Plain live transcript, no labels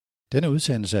Denne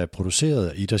udsendelse er produceret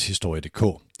af Idrætshistorie.dk.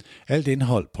 Alt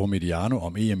indhold på Mediano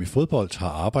om EM i fodbold har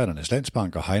Arbejdernes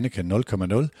Landsbank og Heineken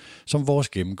 0,0 som vores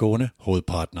gennemgående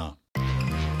hovedpartnere.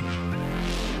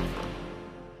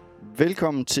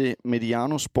 Velkommen til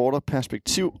Mediano Sport og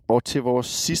Perspektiv og til vores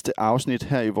sidste afsnit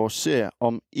her i vores serie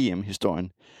om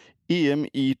EM-historien. EM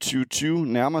i 2020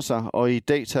 nærmer sig, og i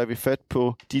dag tager vi fat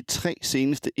på de 3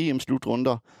 seneste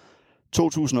EM-slutrunder: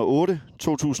 2008,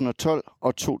 2012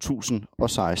 og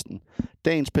 2016.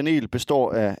 Dagens panel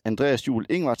består af Andreas Juel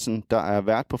Ingvartsen, der er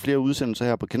vært på flere udsendelser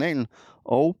her på kanalen,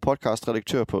 og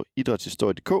podcastredaktør på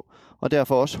Idrætshistorie.dk, og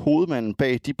derfor også hovedmanden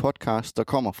bag de podcasts, der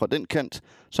kommer fra den kant,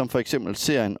 som for eksempel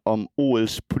serien om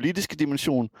OL's politiske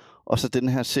dimension, og så den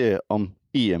her serie om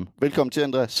EM. Velkommen til,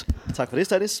 Andreas. Tak for det,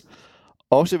 Statis.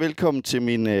 Også velkommen til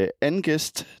min anden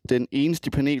gæst, den eneste i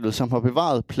panelet, som har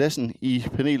bevaret pladsen i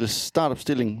panelets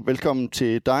startopstilling. Velkommen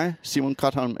til dig, Simon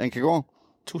Kratholm Ankergaard.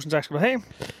 Tusind tak skal du have.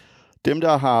 Dem,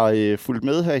 der har fulgt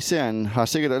med her i serien, har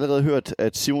sikkert allerede hørt,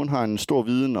 at Simon har en stor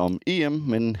viden om EM,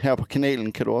 men her på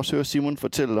kanalen kan du også høre Simon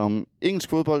fortælle om engelsk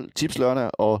fodbold, Tips Lørdag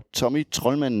og Tommy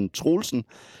Troldmanden Troelsen.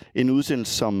 En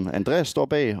udsendelse, som Andreas står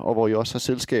bag, og hvor I også har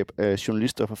selskab af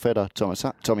journalist og forfatter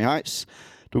Tommy Heiss.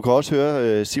 Du kan også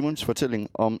høre Simons fortælling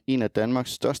om en af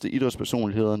Danmarks største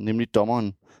idrætspersonligheder, nemlig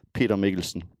dommeren Peter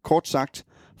Mikkelsen. Kort sagt,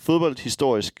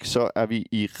 fodboldhistorisk, så er vi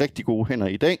i rigtig gode hænder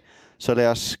i dag, så lad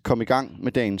os komme i gang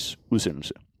med dagens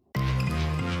udsendelse.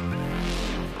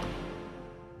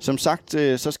 Som sagt,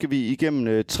 så skal vi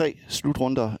igennem 3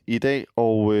 slutrunder i dag,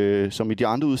 og som i de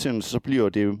andre udsendelser, så bliver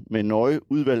det med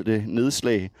nøje udvalgte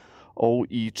nedslag. Og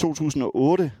i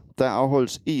 2008, der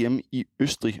afholdes EM i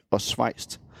Østrig og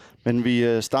Schweiz. Men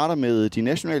vi starter med de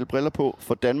nationale briller på,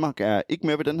 for Danmark er ikke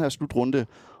med ved den her slutrunde,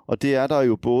 og det er der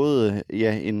jo både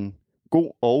en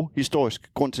god og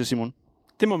historisk grund til, Simon.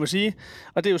 Det må man sige,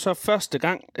 og det er jo så første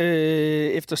gang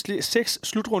efter 6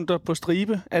 slutrunder på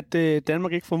stribe, at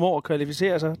Danmark ikke formår at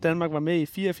kvalificere sig. Danmark var med i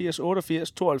 84,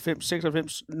 88, 92,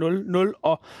 96, 00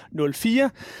 og 04,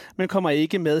 men kommer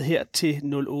ikke med her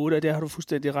til 08, og det har du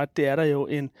fuldstændig ret. Det er der jo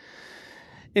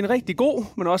en rigtig god,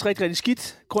 men også rigtig, rigtig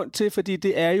skidt grund til, fordi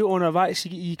det er jo undervejs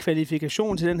i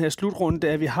kvalifikationen til den her slutrunde,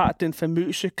 at vi har den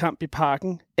famøse kamp i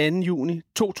Parken 2. juni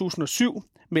 2007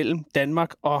 mellem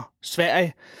Danmark og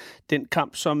Sverige. Den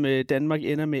kamp, som Danmark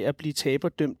ender med at blive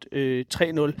taberdømt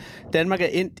 3-0. Danmark er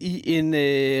endt i en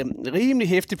rimelig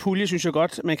heftig pulje, synes jeg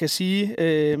godt, man kan sige,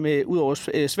 med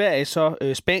udover Sverige,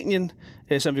 så Spanien,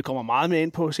 som vi kommer meget mere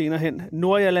ind på senere hen,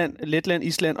 Nordirland, Letland,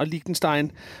 Island og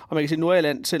Liechtenstein. Og man kan sige,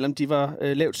 Nordirland, selvom de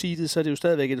var lavt seedet, så er det jo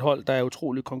stadigvæk et hold, der er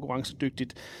utroligt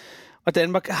konkurrencedygtigt. Og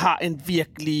Danmark har en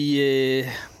virkelig...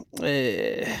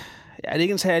 Ja, det er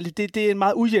ikke en særlig. Det er en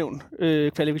meget ujævn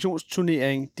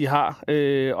kvalifikationsturnering, de har.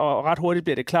 Og ret hurtigt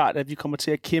bliver det klart, at vi kommer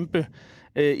til at kæmpe,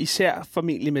 især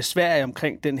formentlig med Sverige,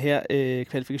 omkring den her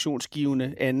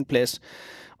kvalifikationsgivende anden plads.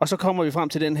 Og så kommer vi frem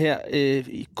til den her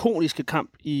ikoniske kamp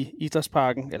i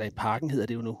Idrætsparken, eller i Parken hedder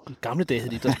det jo nu. I gamle dage hed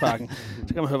det Idrætsparken.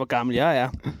 Så kan man høre, hvor gammel jeg er.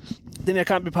 Den her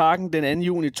kamp i Parken den 2.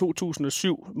 juni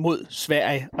 2007 mod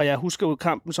Sverige. Og jeg husker jo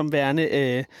kampen som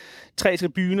værende 3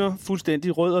 tribuner,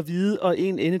 fuldstændig rød og hvide, og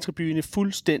en endetribune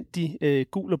fuldstændig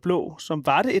gul og blå. Som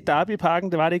var det et derby i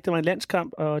Parken? Det var det ikke. Det var en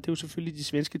landskamp, og det er jo selvfølgelig de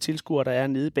svenske tilskuere, der er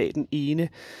nede bag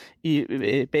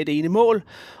bag det ene mål.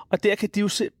 Og der kan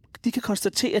de kan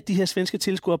konstatere, at de her svenske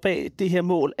tilskuere bag det her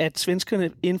mål, at svenskerne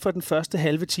inden for den første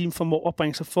halve time formår at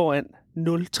bringe sig foran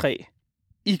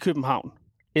 0-3 i København.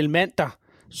 Elmander,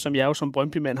 som jeg jo som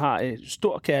Brøndby-mand har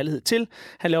stor kærlighed til,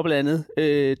 han laver blandt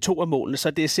andet 2 af målene,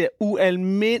 så det ser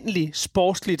ualmindeligt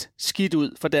sportsligt skidt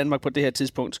ud for Danmark på det her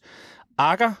tidspunkt.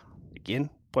 Akker, igen,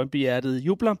 Brøndby-hjertet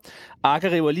jubler.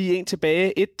 Akker river lige en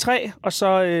tilbage, 1-3, og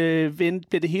så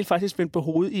bliver det hele faktisk vendt på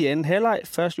hovedet i anden halvleg.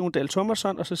 Først Jon Dahl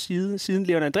Tomasson, og så siden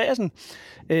Leon Andreasen,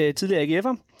 tidligere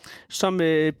AGF'er, som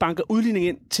banker udligning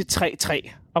ind til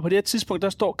 3-3. Og på det her tidspunkt, der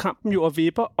står kampen jo og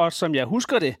vipper, og som jeg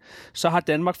husker det, så har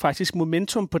Danmark faktisk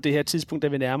momentum på det her tidspunkt, da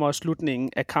vi nærmer os slutningen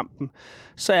af kampen.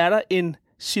 Så er der en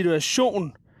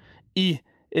situation i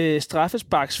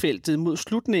straffesparksfeltet mod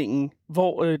slutningen,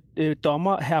 hvor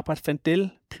dommer Herbert van Del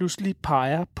pludselig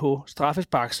peger på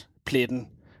straffesparkspletten.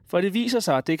 For det viser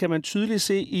sig, det kan man tydeligt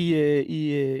se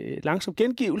i langsom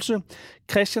gengivelse,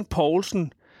 Christian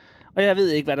Poulsen. Og jeg ved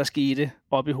ikke, hvad der skete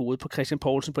op i hovedet på Christian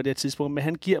Poulsen på det her tidspunkt, men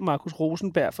han giver Markus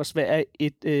Rosenberg fra Sverige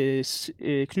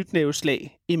et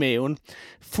knytnæveslag i maven.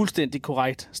 Fuldstændig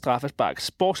korrekt straffespark.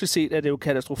 Sportsligt set er det jo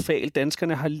katastrofalt.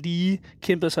 Danskerne har lige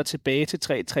kæmpet sig tilbage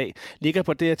til 3-3. Ligger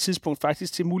på det her tidspunkt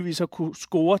faktisk til muligvis at kunne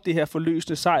score det her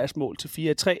forløsende sejrsmål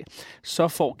til 4-3. Så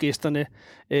får gæsterne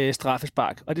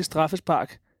straffespark. Og det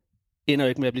straffespark ender jo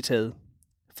ikke med at blive taget.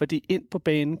 fordi ind på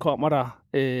banen kommer der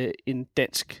en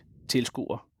dansk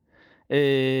tilskuer.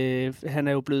 Han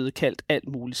er jo blevet kaldt alt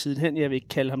muligt sidenhen. Jeg vil ikke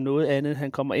kalde ham noget andet.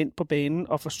 Han kommer ind på banen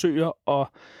og forsøger at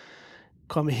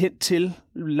komme hen til,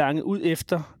 lange ud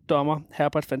efter dommer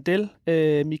Herbert van Del.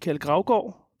 Michael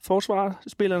Gravgaard,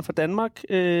 forsvarsspilleren fra Danmark,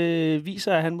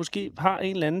 viser, at han måske har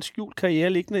en eller anden skjult karriere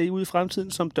liggende ude i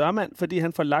fremtiden som dørmand, fordi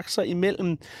han får lagt sig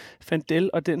imellem Van Del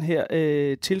og den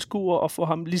her tilskuer og får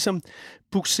ham ligesom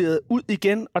bukseret ud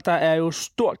igen, og der er jo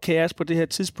stort kaos på det her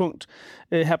tidspunkt.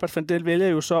 Herbert van Del vælger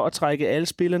jo så at trække alle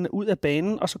spillerne ud af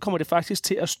banen, og så kommer det faktisk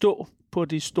til at stå på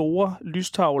de store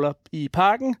lystavler i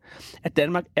parken, at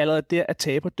Danmark allerede der er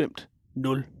taberdømt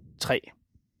 0-3.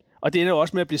 Og det er jo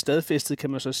også med at blive stadfæstet, kan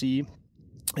man så sige,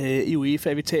 i UEFA,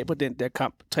 at vi taber den der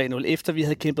kamp 3-0, efter vi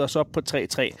havde kæmpet os op på 3-3.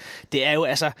 Det er jo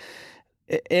altså,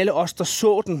 alle os, der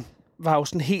så den, var jo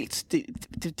sådan helt,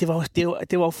 det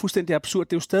var jo fuldstændig absurd.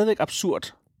 Det er jo stadigvæk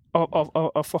absurd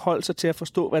at forholde sig til at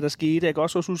forstå, hvad der skete. Jeg kan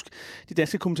også huske de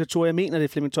danske kommentatorer, jeg mener det er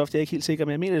Flemming Toft, jeg er ikke helt sikker,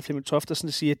 men jeg mener det er Flemming Toft, der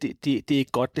sådan siger, at det er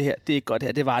ikke godt det her, det er ikke godt det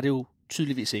her. Det var det jo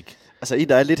tydeligvis ikke. Altså en,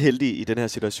 der er lidt heldig i den her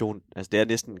situation, altså det er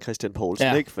næsten Christian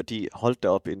Poulsen, ikke? Fordi holdt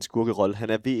derop en skurkerolle, han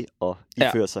er ved at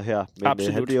iføre sig her,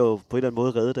 men han bliver jo på en eller anden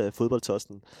måde reddet af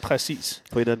fodboldtosten. Præcis.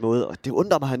 På en eller anden måde, og det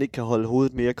undrer mig, at han ikke kan holde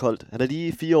hovedet mere koldt. Han er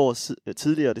lige 4 år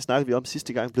tidligere, det snakkede vi om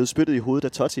sidste gang, blevet spyttet i hovedet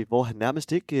af Totti, hvor han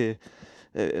nærmest ikke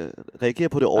reagerer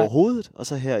på det overhovedet, og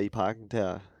så her i parken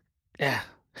der. Ja.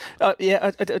 Og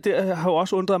det har jo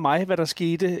også undret mig, hvad der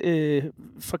skete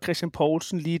for Christian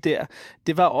Poulsen lige der.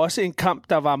 Det var også en kamp,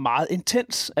 der var meget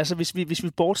intens. Altså hvis vi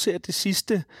bortser det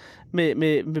sidste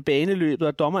med baneløbet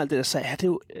og dommer alt det der, så er det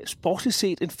jo sportsligt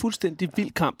set en fuldstændig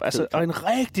vild kamp. Altså, og en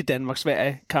rigtig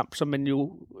Danmark-Sverige-kamp, som man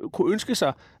jo kunne ønske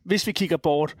sig, hvis vi kigger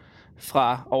bort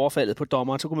fra overfaldet på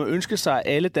dommeren, så kunne man ønske sig, at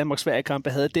alle Danmark-Sverige-kampe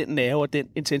havde den nerve og den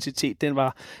intensitet. Den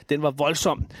var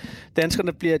voldsom.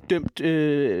 Danskerne bliver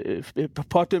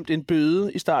pådømt en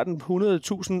bøde i starten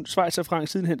 100.000 schweizerfranc,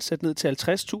 sidenhen sat ned til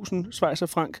 50.000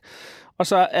 schweizerfranc. Og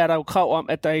så er der jo krav om,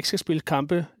 at der ikke skal spille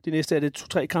kampe. De næste er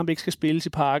det 2-3 kampe, ikke skal spilles i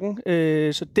parken.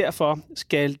 Så derfor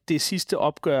skal det sidste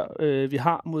opgør, vi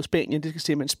har mod Spanien, det skal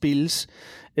simpelthen spilles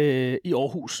i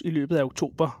Aarhus i løbet af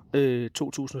oktober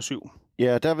 2007.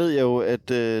 Ja, der ved jeg jo, at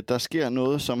der sker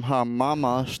noget, som har meget,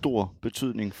 meget stor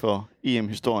betydning for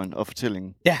EM-historien og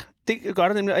fortællingen. Ja, det gør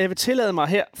det nemlig, og jeg vil tillade mig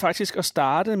her faktisk at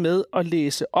starte med at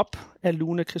læse op af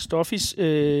Luna Christoffis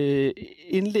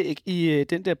indlæg i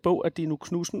den der bog af Dino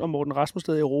Knudsen og Morten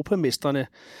Rasmussen, Europamestrene.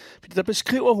 Fordi der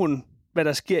beskriver hun, hvad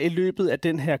der sker i løbet af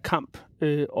den her kamp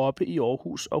oppe i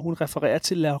Aarhus, og hun refererer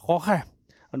til La Roja,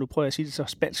 og nu prøver jeg at sige det så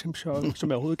spansk, som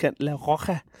jeg overhovedet kan, La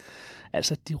Roja,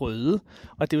 altså de røde,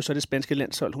 og det er jo så det spanske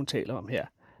landshold, hun taler om her.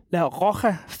 La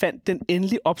Roja fandt den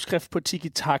endelige opskrift på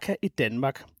tiki-taka i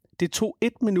Danmark. Det tog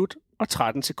 1 minut og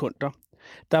 13 sekunder.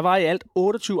 Der var i alt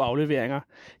 28 afleveringer.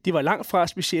 De var langt fra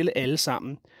specielle alle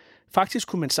sammen. Faktisk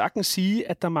kunne man sagtens sige,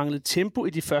 at der manglede tempo i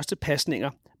de første pasninger,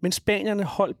 men spanierne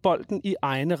holdt bolden i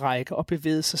egne rækker og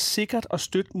bevægede sig sikkert og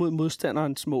stødt mod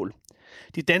modstanderens mål.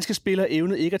 De danske spillere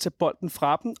evnede ikke at tage bolden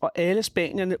fra dem, og alle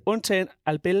spanierne, undtagen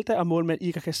Albelda og målmand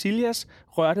Iker Casillas,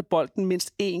 rørte bolden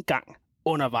mindst 1 gang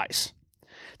undervejs.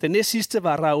 Den næst sidste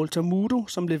var Raúl Tamudo,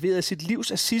 som leverede sit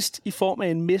livs assist i form af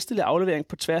en mesterlig aflevering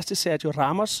på tværs til Sergio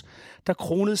Ramos, der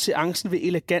kronede seancen ved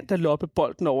elegant at loppe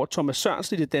bolden over Thomas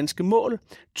Sørensen i det danske mål.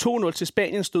 2-0 til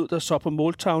Spanien stod der så på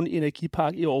måltavlen i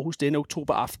Energipark i Aarhus denne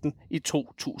oktoberaften i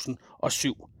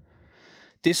 2007.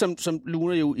 Det, som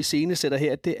Luna jo i scene sætter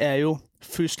her, det er jo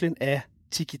fødslen af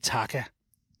tiki-taka.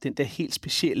 Den der helt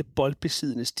specielle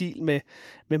boldbesiddende stil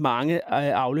med mange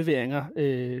afleveringer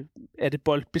af det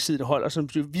boldbesiddende hold, og som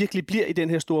virkelig bliver i den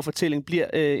her store fortælling, bliver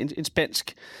et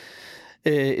spansk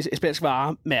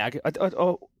varemærke.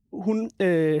 Og hun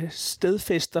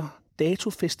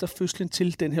datofester fødslen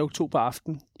til den her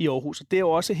oktoberaften i Aarhus. Og det er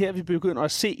jo også her, vi begynder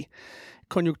at se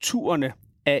konjunkturerne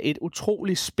af et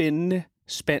utroligt spændende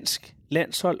spansk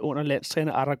landshold under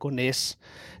landstræner Aragonés.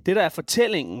 Det, der er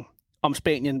fortællingen om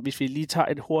Spanien, hvis vi lige tager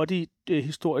et hurtigt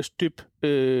historisk dyb,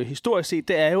 historisk set,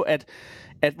 det er jo,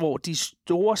 at hvor de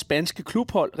store spanske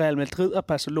klubhold, Real Madrid og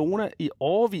Barcelona, i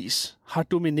årevis har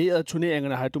domineret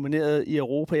turneringerne, har domineret i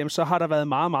Europa, jamen, så har der været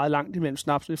meget, meget langt imellem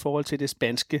snaps i forhold til det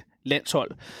spanske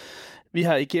landshold. Vi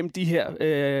har igennem de her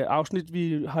afsnit,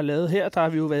 vi har lavet her, der har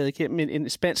vi jo været igennem en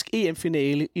spansk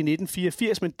EM-finale i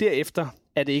 1984, men derefter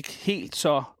er det ikke helt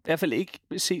så, i hvert fald ikke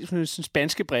set som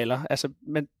spanske briller. Altså,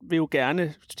 man vil jo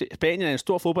gerne, Spanien er en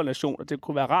stor fodboldnation, og det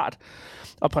kunne være rart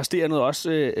at præstere noget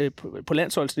også på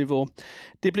landsholdsniveau.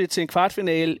 Det blev til en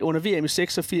kvartfinale under VM i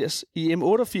 86. I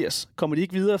M88 kommer de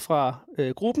ikke videre fra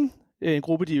gruppen. En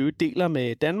gruppe, de jo deler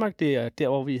med Danmark. Det er der,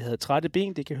 hvor vi havde trætte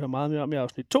ben. Det kan I høre meget mere om i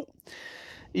afsnit 2.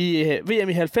 I VM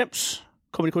i 90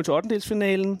 kommer de kun til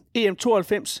 8-delsfinalen. EM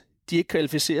 92, de er ikke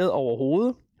kvalificeret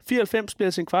overhovedet. 94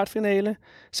 bliver til en kvartfinale.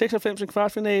 96 en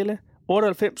kvartfinale.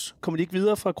 98 kommer de ikke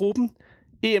videre fra gruppen.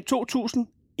 EM 2000,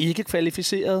 ikke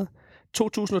kvalificeret.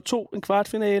 2002 en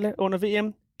kvartfinale under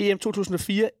VM. EM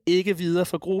 2004 ikke videre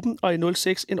fra gruppen. Og i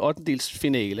 06 en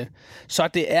 8-delsfinale. Så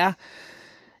det er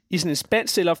i sådan en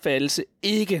spansk selvopfattelse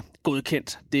ikke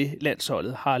godkendt, det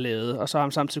landsholdet har lavet. Og så har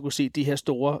man samtidig kunne se de her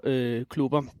store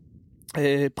klubber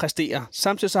præstere.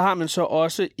 Samtidig så har man så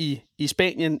også i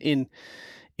Spanien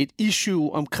et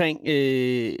issue omkring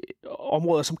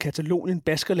områder som Katalonien,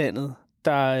 Baskerlandet,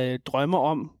 der drømmer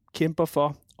om, kæmper for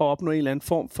at opnå en eller anden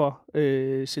form for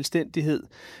selvstændighed.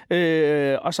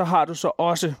 Og så har du så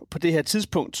også på det her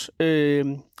tidspunkt,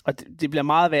 og det bliver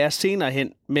meget værre senere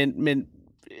hen, men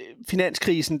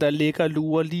finanskrisen, der ligger og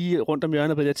lurer lige rundt om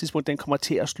hjørnet på det her tidspunkt, den kommer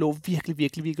til at slå virkelig,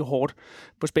 virkelig, virkelig hårdt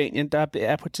på Spanien. Der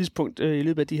er på et tidspunkt i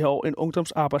løbet af de her år en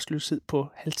ungdomsarbejdsløshed på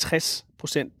 50%.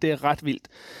 Det er ret vildt.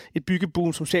 Et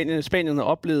byggeboom, som Spanien har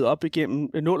oplevet op igennem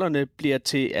nullerne, bliver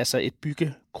til altså et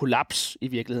byggekollaps i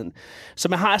virkeligheden. Så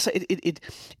man har altså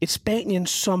et Spanien,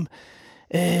 som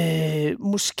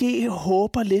måske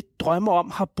håber lidt, drømmer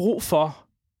om, har brug for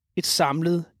et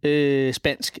samlet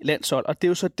spansk landshold. Og det er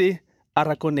jo så det,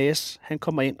 Aragonés, han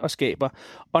kommer ind og skaber.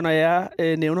 Og når jeg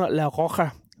nævner La Roja,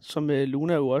 som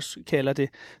Luna jo også kalder det,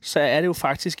 så er det jo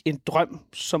faktisk en drøm,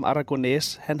 som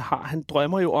Aragonés han har. Han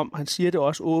drømmer jo om, han siger det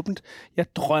også åbent,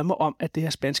 jeg drømmer om, at det her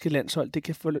spanske landshold,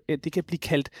 det kan blive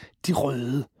kaldt de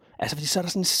røde. Altså, fordi så er der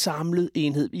sådan en samlet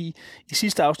enhed. I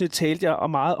sidste afsnit talte jeg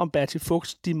meget om Bertil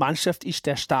Fuchs, Die Mannschaft ist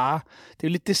der Star. Det er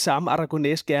jo lidt det samme,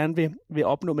 Aragonés gerne vil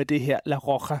opnå med det her La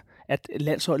Roja, at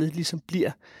landsholdet ligesom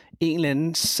bliver en eller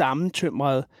anden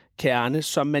sammentømret kerne,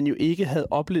 som man jo ikke havde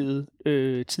oplevet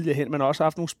tidligere hen. Man har også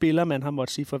haft nogle spillere, man har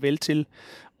måttet sige farvel til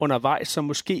undervejs, som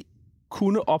måske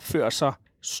kunne opføre sig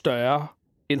større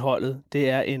end holdet. Det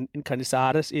er en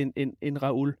Canizares, en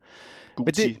Raúl.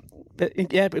 Guti.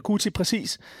 Ja, Guti,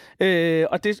 præcis.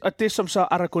 Og det, som så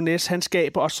Aragonés han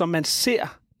skaber, og som man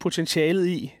ser potentialet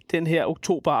i den her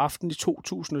oktoberaften i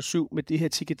 2007 med det her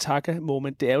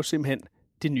tiki-taka-moment, det er jo simpelthen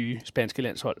det nye spanske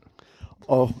landshold.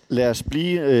 Og lad os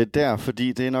blive der,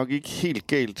 fordi det er nok ikke helt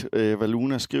galt, hvad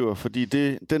Luna skriver, fordi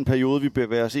den periode, vi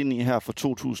bevæger os ind i her fra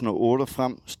 2008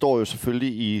 frem, står jo selvfølgelig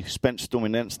i spansk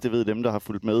dominans. Det ved dem, der har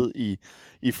fulgt med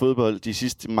i fodbold de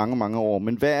sidste mange, mange år.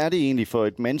 Men hvad er det egentlig for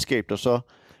et mandskab, der så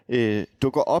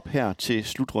dukker op her til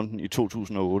slutrunden i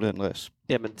 2008, Andreas?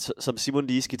 Jamen, som Simon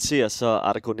lige skitserer, så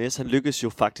Aragonés, han lykkes jo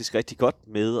faktisk rigtig godt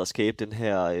med at skabe den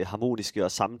her harmoniske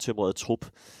og sammentømrede trup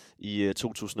i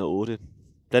 2008.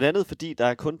 Blandt andet fordi der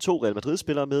er kun 2 Real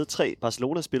Madrid-spillere med, 3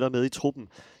 Barcelona-spillere med i truppen,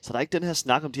 så der er ikke den her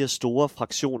snak om de her store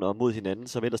fraktioner mod hinanden,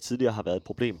 som ellers tidligere har været et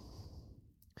problem.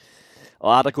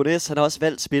 Og Aragonés, han har også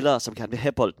valgt spillere, som kan vil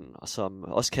have bolden, og som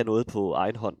også kan noget på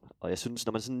egen hånd. Og jeg synes,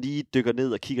 når man sådan lige dykker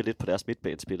ned og kigger lidt på deres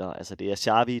midtbanespillere, altså det er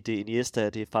Xavi, det er Iniesta,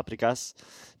 det er Fabregas,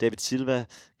 David Silva,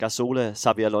 Gazzola,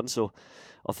 Xabi Alonso.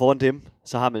 Og foran dem,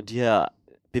 så har man de her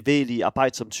bevægelige,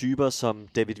 arbejdsomme typer, som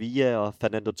David Villa og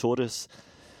Fernando Torres.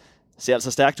 Ser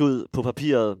altså stærkt ud på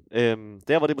papiret.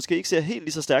 Der, hvor det måske ikke ser helt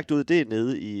lige så stærkt ud, det er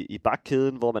nede i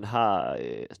bakkæden, hvor man har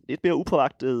lidt mere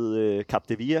upåagtet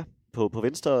Capdevia på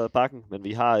venstre bakken, men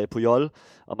vi har Puyol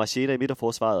og Marchena i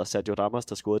midterforsvaret, og Sergio Ramos,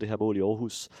 der scorede det her mål i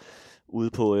Aarhus, ude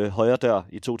på højre dør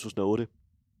i 2008.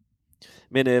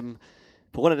 Men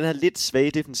på grund af den her lidt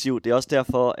svage defensiv, det er også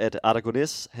derfor, at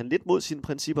Aragonés, han lidt mod sine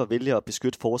principper, vælger at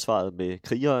beskytte forsvaret med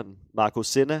krigeren Marco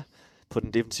Senna på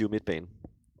den defensive midtbane.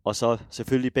 Og så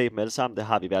selvfølgelig bag dem alle sammen, der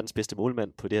har vi verdens bedste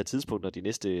målmand på det her tidspunkt, og de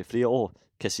næste flere år,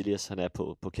 Casillas, han er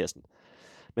på kassen.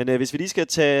 Men hvis vi lige skal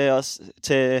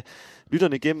tage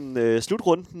lytterne igennem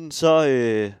slutrunden, så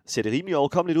ser det rimelig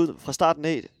overkommeligt ud fra starten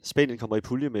af. Spanien kommer i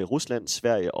pulje med Rusland,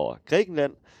 Sverige og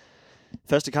Grækenland.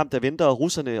 Første kamp, der venter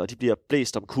russerne, og de bliver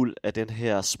blæst omkuld af den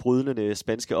her sprudlende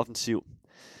spanske offensiv.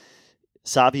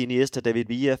 Xavi, Iniesta, David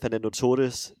Villa, Fernando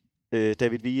Torres,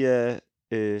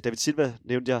 David Silva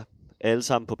nævnte jeg, alle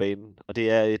sammen på banen. Og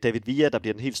det er David Villa, der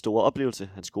bliver den helt store oplevelse.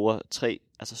 Han scorer 3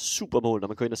 supermål, når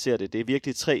man går ind og ser det. Det er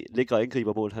virkelig 3 lækre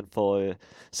angribermål, han får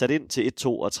sat ind til 1-2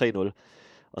 og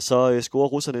 3-0. Og så scorer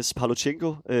russernes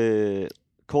Pavlyuchenko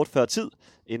kort før tid,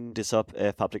 inden det så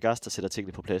er Fabregas, der sætter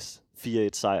tingene på plads. 4-1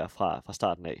 sejr fra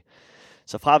starten af.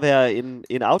 Så fra at være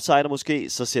en outsider måske,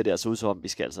 så ser det altså ud som om,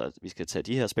 vi skal tage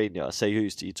de her spanier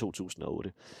seriøst i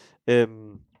 2008.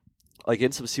 Og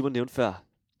igen, som Simon nævnte før,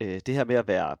 det her med at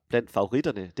være blandt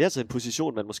favoritterne, det er altså en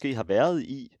position, man måske har været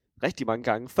i rigtig mange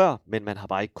gange før, men man har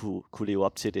bare ikke kunne leve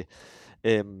op til det.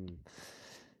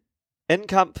 Anden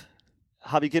kamp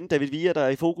har vi igen David Villa, der er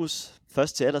i fokus.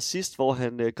 Først til allersidst, hvor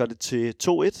han gør det til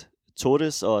 2-1.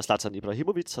 Torres og Zlatan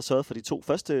Ibrahimovic har sørget for de 2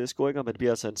 første scoringer, men det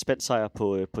bliver altså en spansk sejr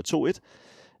på 2-1.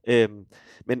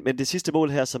 Men det sidste mål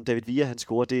her, som David Villa han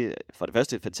scorer, det er for det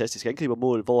første et fantastisk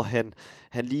angribermål, hvor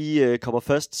han lige kommer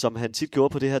først, som han tit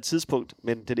gjorde på det her tidspunkt,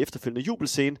 men den efterfølgende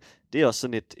jubelscene, det er også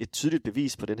sådan et tydeligt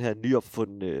bevis på den her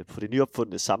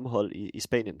nyopfundne sammenhold i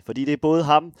Spanien. Fordi det er både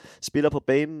ham, spiller på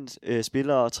banen,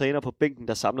 spiller og træner på bænken,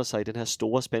 der samler sig i den her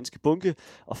store spanske bunke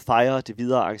og fejrer det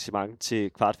videre arrangement til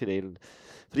kvartfinalen.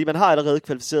 Fordi man har allerede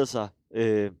kvalificeret sig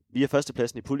via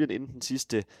førstepladsen i puljen inden den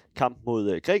sidste kamp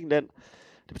mod Grækenland.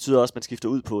 Det betyder også, at man skifter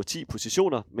ud på 10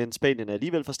 positioner, men Spanien er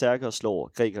alligevel for stærke og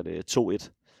slår grækerne 2-1.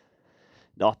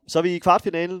 Nå, så er vi i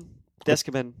kvartfinalen. Der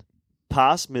skal man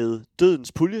parres med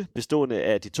dødens pulje, bestående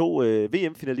af de 2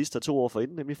 VM-finalister 2 år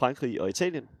forinden, nemlig Frankrig og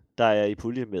Italien, der er i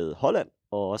pulje med Holland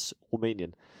og også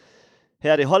Rumænien.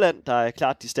 Her er det Holland, der er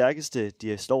klart de stærkeste.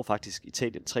 De slår faktisk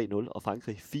Italien 3-0 og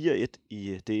Frankrig 4-1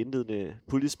 i det indledende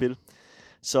puljespil.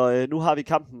 Så nu har vi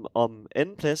kampen om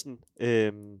andenpladsen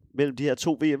mellem de her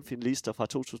 2 VM-finalister fra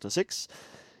 2006.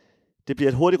 Det bliver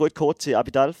et hurtigt rødt kort til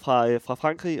Abidal fra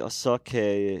Frankrig, og så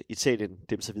kan Italien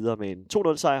dæmme sig videre med en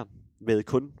 2-0 sejr med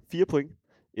kun 4 point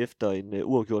efter en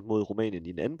uafgjort mod Rumænien i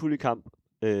en anden puljekamp,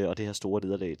 og det her store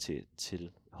nederlag til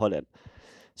Holland.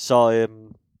 Så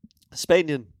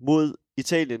Spanien mod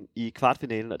Italien i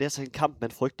kvartfinalen, og det er altså en kamp,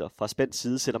 man frygter fra spansk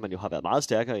side, selvom man jo har været meget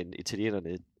stærkere end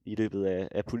italienerne i løbet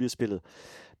af puljespillet.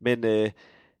 Men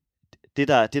det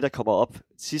der kommer op,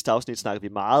 sidste afsnit snakkede vi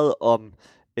meget om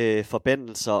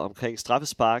forbandelser omkring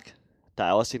straffespark. Der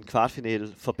er også en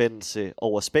kvartfinale forbandelse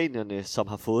over spanierne, som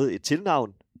har fået et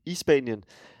tilnavn i Spanien.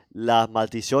 La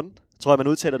Maldición, tror jeg man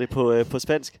udtaler det på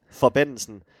spansk,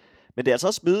 forbandelsen. Men det er altså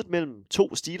også mødet mellem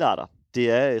 2 stilarter. Det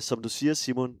er, som du siger,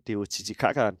 Simon, det er jo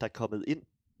Titicacaen, der er kommet ind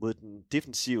mod den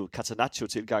defensive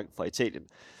Catenaccio-tilgang fra Italien.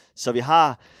 Så vi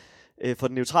har, for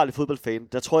den neutrale fodboldfan,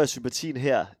 der tror jeg, sympatien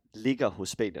her ligger hos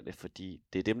spanierne, fordi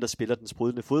det er dem, der spiller den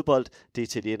sprudlende fodbold. Det er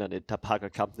italienerne, der pakker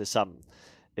kampene sammen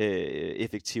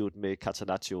effektivt med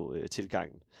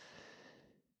Catenaccio-tilgangen.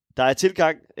 Der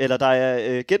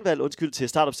er genvalg til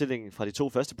startopstillingen fra de 2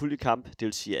 første puljekamp. Det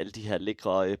vil sige alle de her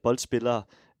lækre boldspillere.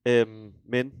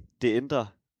 Men det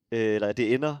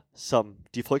ender, som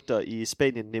de frygter i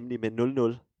Spanien, nemlig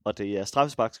med 0-0. Og det er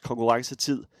straffesparks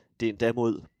konkurrencetid. Det er endda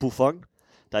mod Buffon,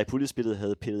 der i puljespillet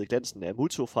havde pillet glansen af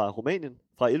Muto fra Rumænien,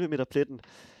 fra 11 meter pletten.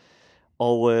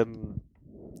 Og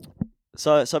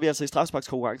så er vi altså i straffesparks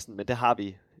konkurrencen, men der har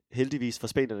vi heldigvis for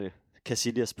spanierne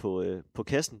Casillas på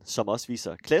kassen, som også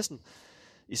viser klassen.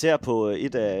 Især på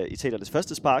et af italiernes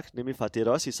første spark, nemlig fra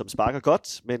De Rossi, som sparker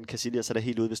godt, men Casillas er der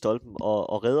helt ude ved stolpen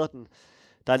og redder den.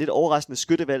 Der er lidt overraskende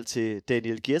skyttevalg til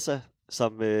Daniel Chiesa,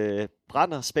 som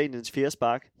brænder Spaniens 4.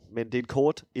 spark, men det er en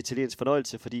kort italiensk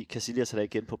fornøjelse, fordi Casillas er der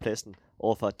igen på pladsen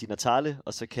overfor Di Natale,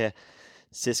 og så kan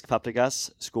Cesc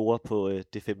Fabregas score på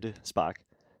det 5. spark.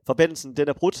 Forbandelsen, den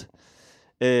er brudt.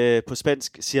 På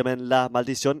spansk siger man La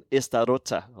Maldición está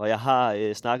rota, og jeg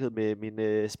har snakket med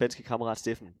min spanske kammerat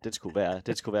Steffen. Den skulle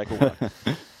være god nok.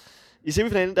 I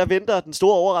semifinalen, der venter den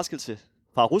store overraskelse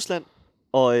fra Rusland,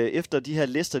 og efter de her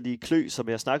læsterlige klø, som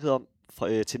jeg snakkede om,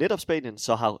 til netop Spanien,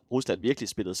 så har Rusland virkelig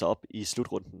spillet sig op i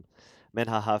slutrunden. Man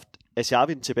har haft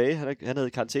Asjavin tilbage, han havde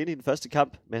karantæne i den første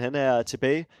kamp, men han er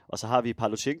tilbage, og så har vi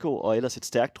Pavlyuchenko og ellers et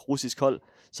stærkt russisk hold,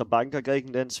 som banker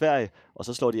Grækenland, Sverige, og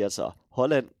så slår de altså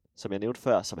Holland, som jeg nævnte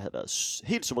før, som havde været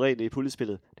helt suveræne i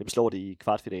puljespillet. Dem slår de i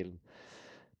kvartfinalen.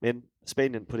 Men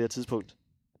Spanien på det her tidspunkt,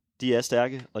 de er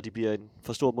stærke, og de bliver en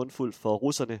for stor mundfuld for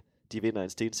russerne. De vinder en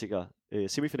stensikker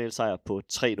semifinalsejr på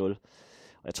 3-0. Og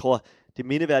jeg tror, det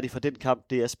mindeværdige for den kamp,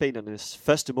 det er spaniernes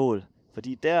første mål.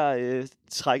 Fordi der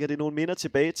trækker det nogle minder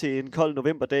tilbage til en kold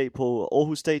novemberdag på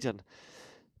Aarhus Stadion.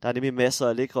 Der er nemlig masser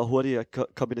af lækre og hurtige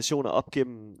kombinationer op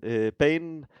gennem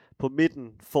banen. På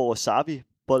midten får Xavi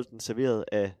bolden serveret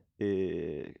af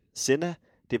Senna.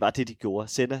 Det var det, de gjorde.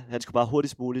 Senna, han skulle bare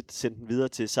hurtigst muligt sende den videre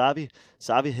til Xavi.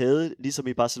 Xavi havde, ligesom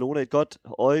i Barcelona, et godt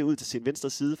øje ud til sin venstre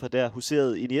side, for der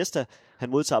huserede Iniesta. Han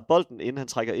modtager bolden, inden han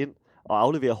trækker ind og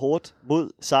afleverer hårdt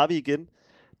mod Xavi igen.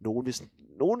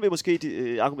 Nogen vil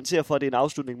måske argumentere for, at det er en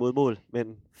afslutning mod mål,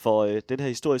 men for den her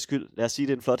historisk skyld, lad os sige,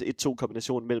 det er en flot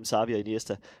 1-2-kombination mellem Xavi og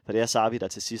Iniesta, for det er Xavi, der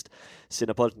til sidst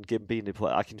sender bolden gennem benene på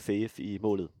Akinfeev i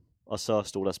målet. Og så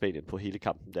stoler Spanien på hele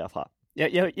kampen derfra.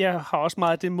 Jeg har også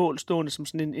meget af det mål stående som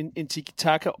sådan en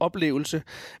tiki-taka-oplevelse,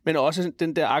 men også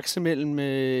den der akse mellem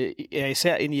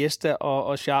især Iniesta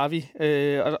og Xavi.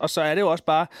 Og så er det jo også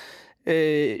bare,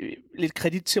 lidt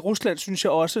kredit til Rusland, synes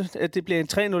jeg også, at det bliver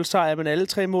en 3-0 sejr, men alle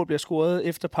 3 mål bliver scoret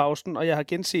efter pausen, og jeg har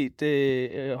genset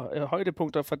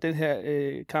højdepunkter fra den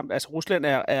her kamp. Altså Rusland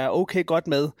er okay godt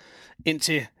med,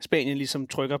 indtil Spanien ligesom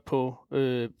trykker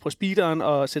på speederen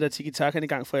og sætter tiki-takaen i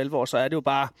gang for alvor, så er det jo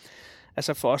bare,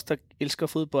 altså for os, der elsker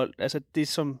fodbold, altså det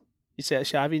som især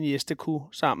Xavi og Iniesta kunne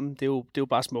sammen, det er jo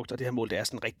bare smukt, og det her mål, det er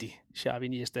sådan en rigtig Xavi og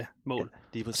Iniesta-mål. Ja,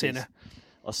 lige præcis.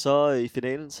 Og så i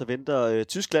finalen, så venter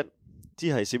Tyskland. De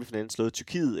har i semifinalen slået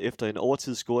Tyrkiet efter en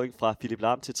overtidsscoring fra Philipp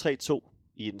Lahm til 3-2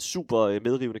 i en super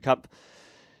medrivende kamp.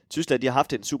 Tyskland, de har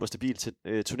haft en super stabil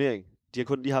turnering. De har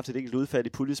kun lige haft et enkelt udfald i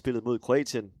puljespillet mod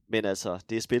Kroatien, men altså,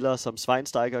 det er spillere som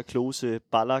Schweinsteiger, Klose,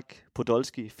 Ballack,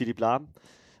 Podolski, Philipp Lahm,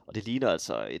 og det ligner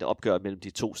altså et opgør mellem de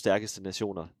 2 stærkeste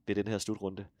nationer ved den her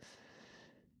slutrunde.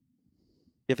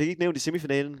 Jeg fik ikke nævnt i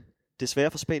semifinalen.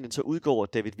 Desværre for Spanien så udgår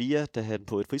David Villa, da han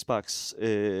på et frisparks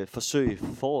forsøg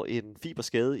får en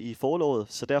fiberskade i forlåret,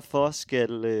 så derfor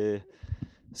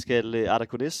skal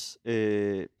Aragonés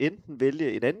enten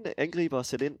vælge en anden angriber at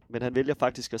sætte ind, men han vælger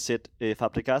faktisk at sætte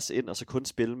Fabregas ind, og så kun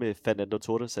spille med Fernando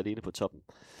Torres alene på toppen.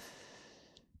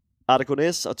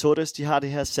 Aragonés og Torres, de har det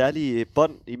her særlige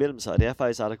bånd imellem sig, og det er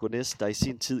faktisk Aragonés, der i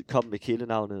sin tid kom med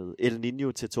kælenavnet El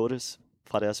Niño til Torres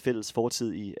fra deres fælles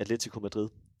fortid i Atletico Madrid.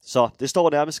 Så det står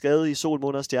nærmest skrevet i sol,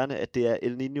 måne og stjerne, at det er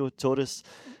El Niño Torres,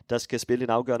 der skal spille en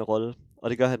afgørende rolle. Og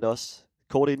det gør han da også.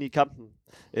 Kort ind i kampen,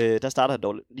 der starter han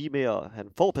dog lige med, og han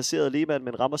får passeret Lehmann,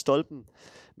 men rammer stolpen.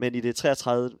 Men i det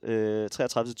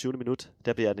 33. 20. minut,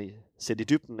 der bliver han sendt i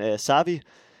dybden af Xavi.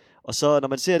 Og så når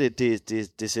man ser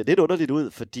det ser lidt underligt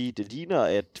ud, fordi det ligner,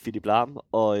 at Philipp Lahm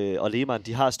og Lehmann,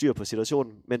 de har styr på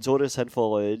situationen. Men Torres, han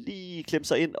får lige klemt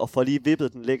sig ind og får lige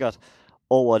vippet den lækkert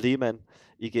over Lehmann.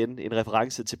 Igen en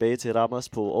reference tilbage til Ramos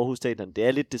på Aarhus Stadion. Det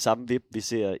er lidt det samme vip, vi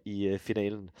ser i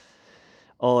finalen.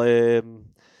 Og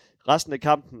resten af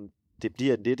kampen, det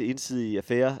bliver en lidt ensidig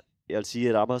affære. Jeg vil sige,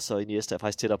 at Ramos og Iniesta er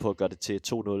faktisk tættere på at gøre det til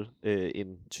 2-0,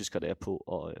 end tyskerne er på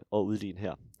at udligne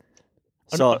her.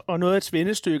 Og noget af et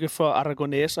svendestykke for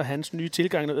Aragonés og hans nye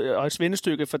tilgang, og et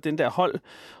svendestykke for den der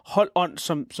holdånd,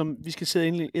 som vi skal sidde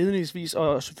indledningsvis,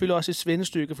 og selvfølgelig også et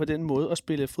svendestykke for den måde at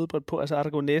spille fodbold på. Altså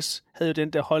Aragonés havde jo den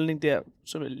der holdning der,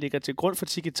 som ligger til grund for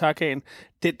tiki-takaen,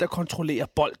 den der kontrollerer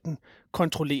bolden,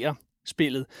 kontrollerer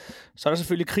spillet. Så er der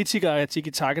selvfølgelig kritikere af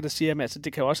tiki-taka, der siger, at altså,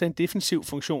 det kan jo også have en defensiv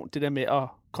funktion, det der med at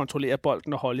kontrollere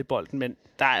bolden og holde bolden, men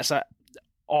der er altså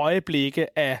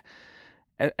øjeblikke af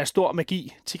stor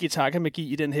magi,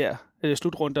 tiki-taka-magi i den her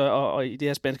slutrunde og i det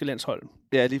her spanske landshold.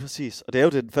 Ja, lige præcis. Og det er jo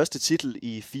den første titel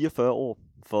i 44 år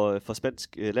for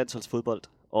spansk landsholdsfodbold.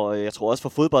 Og jeg tror også for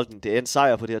fodbolden, det er en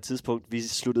sejr på det her tidspunkt. Vi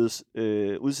sluttede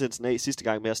udsendelsen af sidste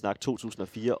gang med at snakke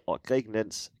 2004 og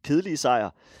Grækenlands kedelige sejr.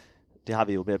 Det har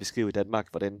vi jo med at beskrive i Danmark,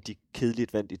 hvordan de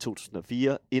kedeligt vandt i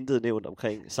 2004. Intet nævnt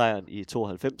omkring sejren i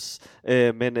 92.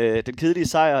 Men den kedelige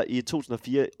sejr i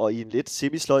 2004 og i en lidt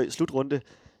semisløj slutrunde.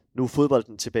 Nu er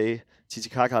fodbolden tilbage.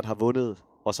 Tiki-takaen har vundet,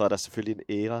 og så er der selvfølgelig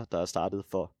en æra, der er startet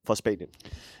for Spanien.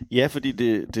 Ja, fordi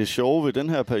det sjove ved den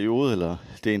her periode, eller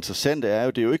det interessante er jo,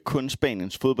 det er jo ikke kun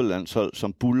Spaniens fodboldlandshold,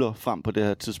 som buller frem på det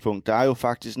her tidspunkt. Der er jo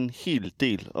faktisk en hel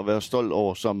del at være stolt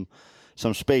over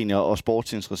som spanier og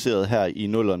sportsinteresseret her i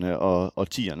 0'erne og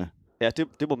 10'erne. Ja,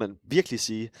 det må man virkelig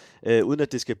sige. Uden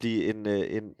at det skal blive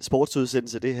en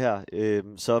sportsudsendelse det her,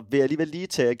 så vil jeg alligevel lige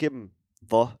tage igennem,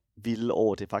 hvor vilde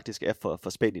år det faktisk er for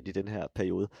Spanien i den her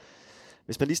periode.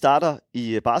 Hvis man lige starter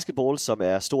i basketball, som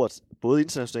er stort både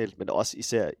internationalt, men også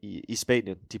især i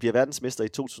Spanien. De bliver verdensmester i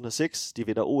 2006, de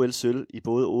vinder OL-sølv i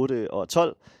både 8 og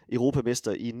 12,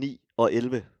 europamester i 9 og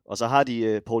 11. Og så har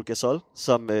de Paul Gasol,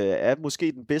 som er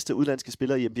måske den bedste udlandske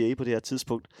spiller i NBA på det her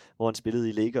tidspunkt, hvor han spillede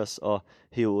i Lakers og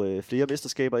hævde flere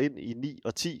mesterskaber ind i 9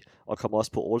 og 10, og kom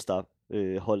også på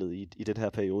All-Star-holdet i den her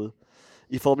periode.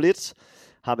 I Formel 1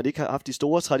 har man ikke haft de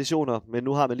store traditioner, men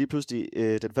nu har man lige pludselig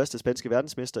den første spanske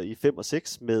verdensmester i 5 og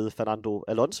 6 med Fernando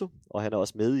Alonso, og han er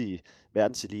også med i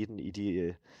verdenseliten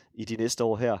i de næste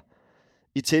år her.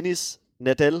 I tennis,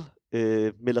 Nadal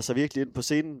melder sig virkelig ind på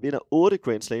scenen, vinder 8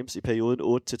 Grand Slams i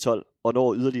perioden 8-12, og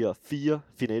når yderligere 4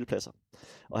 finalepladser.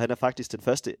 Og han er faktisk den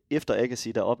første efter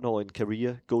Agassi, der opnår en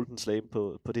career Golden Slam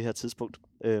på det her tidspunkt.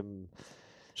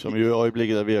 Som i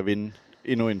øjeblikket er ved at vinde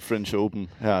endnu en French Open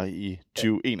her i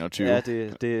 2021. Ja,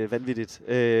 det er vanvittigt.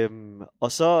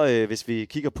 Og så hvis vi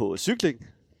kigger på cykling,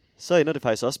 så ender det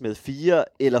faktisk også med 4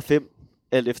 eller 5,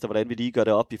 alt efter hvordan vi lige gør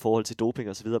det op i forhold til doping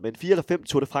og så videre. Men 4 eller 5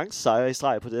 Tour de France sejre i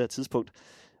streg på det her tidspunkt.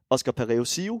 Oscar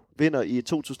Pereiro vinder i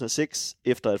 2006,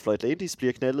 efter at Floyd Landis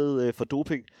bliver knaldet for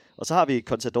doping. Og så har vi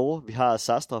Contador, vi har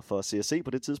Sastre for CSC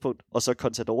på det tidspunkt, og så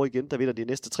Contador igen, der vinder de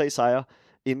næste 3 sejre,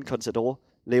 inden Contador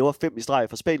laver 5 i streg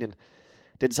for Spanien.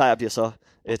 Den sejr bliver så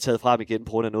taget frem igen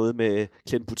på grund af noget med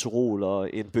klenbuterol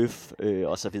og en bøf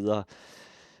og så videre.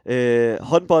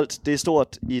 Håndbold, det er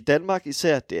stort i Danmark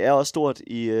især. Det er også stort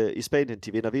i Spanien.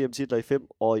 De vinder VM-titler i 5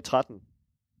 og i 13.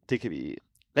 Det kan vi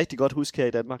rigtig godt huske her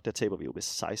i Danmark. Der taber vi jo med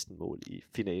 16 mål i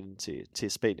finalen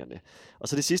til spanierne. Og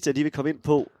så det sidste, jeg lige vil komme ind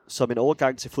på som en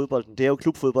overgang til fodbolden, det er jo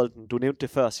klubfodbolden. Du nævnte det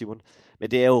før, Simon.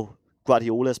 Men det er jo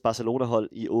Guardiolas Barcelona-hold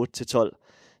i 8-12,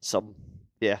 som,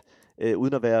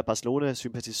 uden at være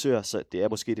Barcelona-sympatisør, så det er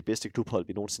måske det bedste klubhold,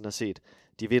 vi nogensinde har set.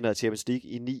 De vinder Champions League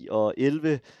i 9 og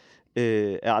 11.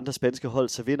 Af andre spanske hold,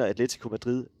 så vinder Atletico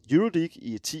Madrid Euroleague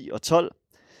i 10 og 12.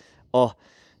 Og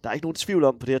der er ikke nogen tvivl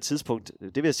om på det her tidspunkt,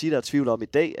 det vil jeg sige, der er tvivl om i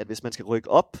dag, at hvis man skal rykke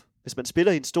op, hvis man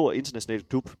spiller i en stor international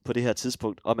klub på det her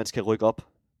tidspunkt, og man skal rykke op,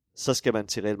 så skal man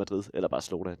til Real Madrid eller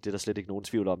Barcelona. Det er der slet ikke nogen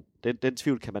tvivl om. Den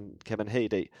tvivl kan man have i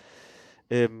dag.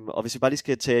 Og hvis vi bare lige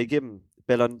skal tage igennem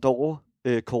Ballon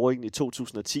d'Or-kåringen i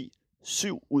 2010,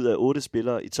 7 ud af 8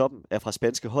 spillere i toppen er fra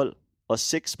spanske hold, og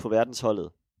 6 på verdensholdet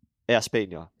er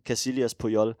spaniere. Casillas,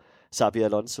 Puyol, Xabi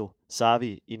Alonso,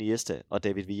 Xavi, Iniesta og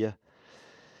David Villa.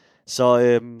 Så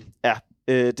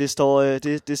det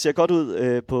ser godt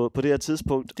ud på det her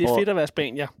tidspunkt. Det er fedt at være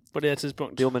spanier på det her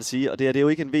tidspunkt. Det må man sige, og det er jo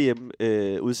ikke en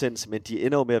VM-udsendelse, men de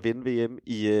ender jo med at vinde VM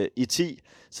i 10,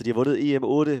 så de har vundet EM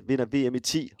 8, vinder VM i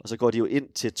 10, og så går de jo ind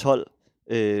til 12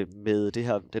 med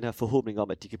den her forhåbning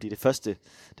om, at de kan blive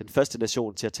den første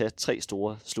nation til at tage 3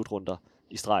 store slutrunder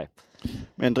i streg.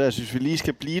 Men Andreas, hvis vi lige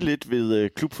skal blive lidt ved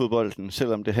klubfodbolden,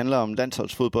 selvom det handler om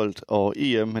landsholdsfodbold og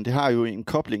EM, men det har jo en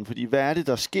kobling, fordi hvad er det,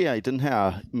 der sker i den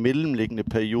her mellemliggende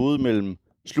periode mellem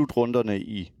slutrunderne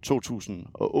i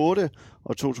 2008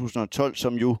 og 2012,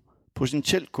 som jo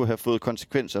potentielt kunne have fået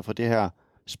konsekvenser for det her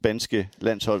spanske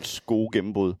landsholds gode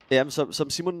gennembrud? Jamen, som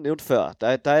Simon nævnte før,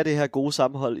 der er det her gode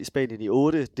sammenhold i Spanien i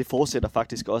 8. Det fortsætter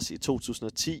faktisk også i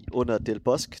 2010 under Del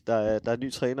Bosque. Der er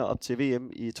ny træner op til VM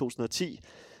i 2010.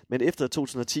 Men efter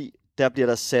 2010, der bliver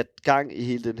der sat gang i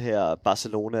hele den her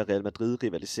Barcelona-Real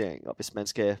Madrid-rivalisering. Og hvis man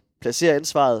skal placere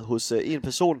ansvaret hos en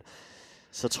person,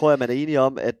 så tror jeg, man er enige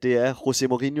om, at det er José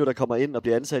Mourinho, der kommer ind og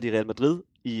bliver ansat i Real Madrid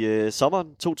i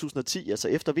sommeren 2010, altså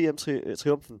efter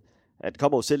VM-triumfen. Han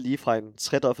kommer jo selv lige fra en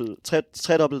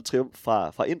tredobbelt triumf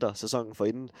fra Inter-sæsonen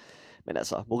forinden. Men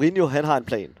altså, Mourinho, han har en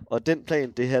plan. Og den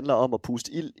plan, det handler om at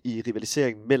puste ild i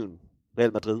rivaliseringen mellem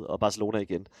Real Madrid og Barcelona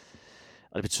igen.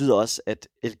 Og det betyder også, at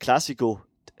El Clasico,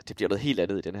 det bliver noget helt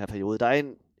andet i den her periode. Der er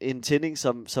en tænding,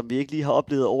 som vi ikke lige har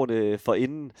oplevet årene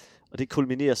forinden, og det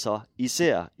kulminerer så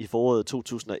især i foråret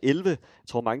 2011. Jeg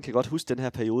tror, mange kan godt huske den her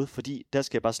periode, fordi der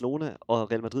skal Barcelona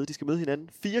og Real Madrid, de skal møde hinanden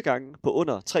 4 gange på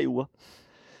under 3 uger.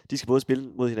 De skal både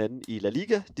spille mod hinanden i La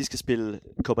Liga, de skal spille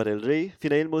Copa del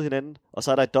Rey-finalen mod hinanden, og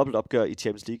så er der et dobbelt opgør i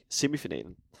Champions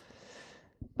League-semifinalen.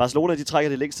 Barcelona, de trækker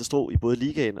det længste strå i både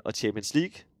Ligaen og Champions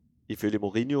League, ifølge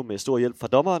Mourinho med stor hjælp fra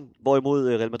dommeren, hvorimod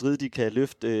Real Madrid, de kan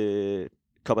løfte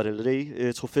Copa del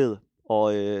Rey-trofæet,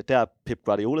 og der er Pep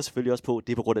Guardiola selvfølgelig også på,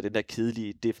 det er på grund af den der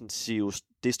kedelige, defensive,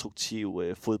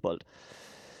 destruktive fodbold.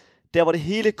 Der, hvor det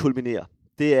hele kulminerer,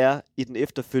 det er i den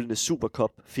efterfølgende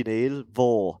Supercup-finale,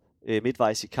 hvor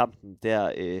midtvejs i kampen,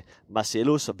 der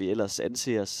Marcelo, som vi ellers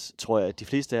anser, tror jeg, de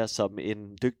fleste af os som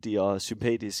en dygtig og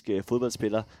sympatisk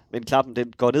fodboldspiller, men klappen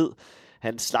den går ned.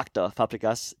 Han slagter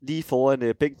Fabregas lige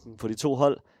foran bænken på de 2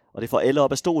 hold, og det får alle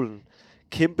op af stolen.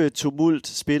 Kæmpe tumult,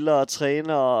 spillere,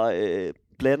 trænere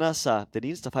blander sig. Den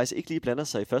eneste, der faktisk ikke lige blander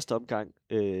sig i første omgang,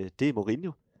 det er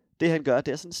Mourinho. Det han gør,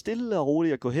 det er sådan stille og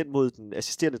roligt at gå hen mod den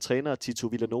assisterende træner, Tito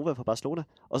Vilanova fra Barcelona,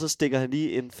 og så stikker han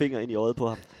lige en finger ind i øjet på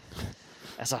ham.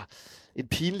 Altså, en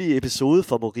pinlig episode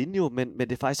for Mourinho, men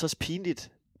det er faktisk også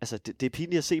pinligt. Altså, det er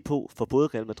pinligt at se på for både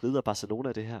Real Madrid og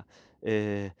Barcelona, det her.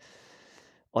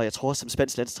 Og jeg tror, som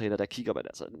spansk landstræner, der kigger man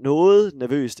altså noget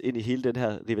nervøst ind i hele den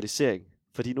her rivalisering.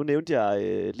 Fordi nu nævnte jeg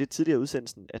lidt tidligere i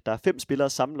udsendelsen, at der er 5 spillere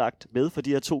sammenlagt med for de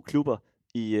her 2 klubber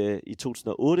i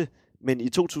 2008. Men i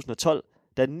 2012,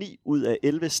 der er 9 ud af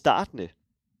 11 startende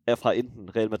er fra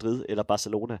enten Real Madrid eller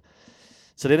Barcelona.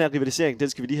 Så den her rivalisering, den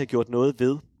skal vi lige have gjort noget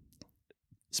ved.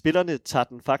 Spillerne tager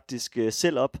den faktisk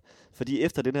selv op, fordi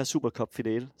efter den her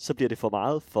Supercup-finale, så bliver det for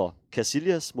meget for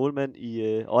Casillas, målmand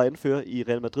og anfører i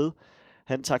Real Madrid.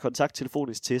 Han tager kontakt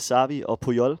telefonisk til Xavi og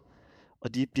Puyol,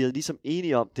 og de bliver ligesom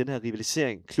enige om, den her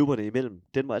rivalisering klubberne imellem,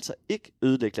 den må altså ikke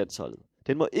ødelægge landsholdet.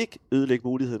 Den må ikke ødelægge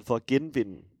muligheden for at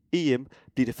genvinde EM,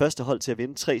 blive det første hold til at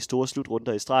vinde 3 store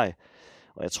slutrunder i streg.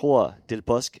 Og jeg tror, Del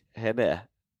Bosque, han er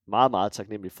meget, meget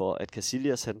taknemmelig for, at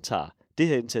Casillas, han tager det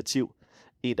her initiativ.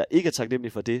 En, der ikke er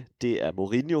taknemmelig for det, det er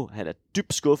Mourinho. Han er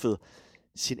dybt skuffet.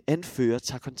 Sin anfører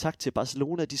tager kontakt til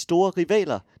Barcelona, de store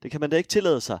rivaler. Det kan man da ikke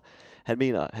tillade sig. Han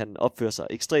mener, han opfører sig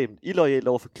ekstremt illoyalt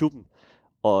over for klubben.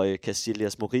 Og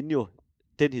Casillas Mourinho,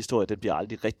 den historie, den bliver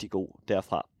aldrig rigtig god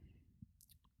derfra.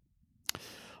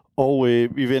 Og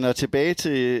vi vender tilbage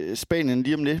til Spanien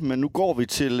lige om lidt, men nu går vi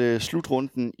til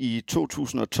slutrunden i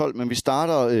 2012, men vi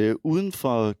starter uden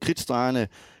for kridtstregerne.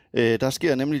 Der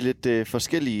sker nemlig lidt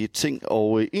forskellige ting,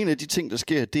 og en af de ting, der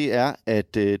sker, det er,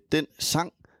 at den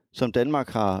sang, som Danmark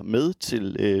har med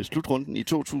til slutrunden i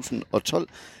 2012,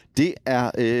 det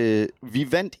er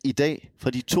Vi vandt i dag fra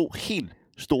de to helt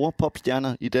store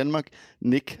popstjerner i Danmark,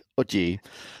 Nick og Jay.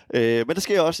 Men der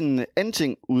sker også en anden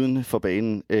ting uden for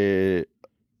banen.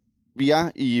 Vi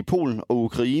er i Polen og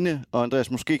Ukraine, og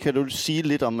Andreas, måske kan du sige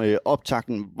lidt om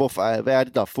optakten. Hvad er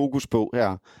det, der er fokus på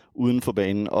her uden for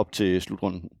banen op til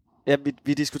slutrunden? Ja,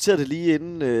 vi diskuterede det lige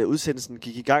inden udsendelsen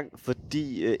gik i gang,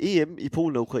 fordi EM i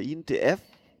Polen og Ukraine, det er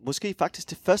måske faktisk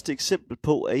det første eksempel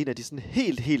på, at en af de sådan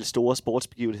helt store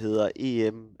sportsbegivenheder,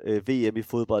 EM, VM i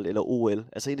fodbold eller OL,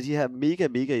 altså en af de her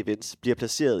mega events, bliver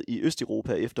placeret i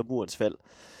Østeuropa efter murens fald.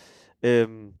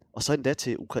 Og så endda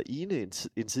til Ukraine,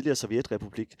 en tidligere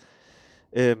sovjetrepublik.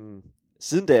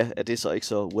 Siden da er det så ikke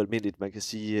så ualmindeligt. Man kan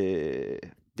sige,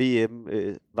 VM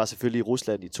var selvfølgelig i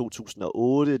Rusland i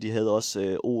 2008. De havde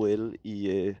også OL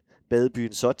i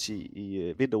badebyen Sochi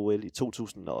i vinter-OL i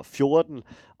 2014.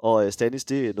 Og Stanis,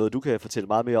 det er noget, du kan fortælle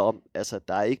meget mere om. Altså,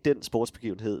 der er ikke den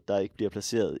sportsbegivenhed, der ikke bliver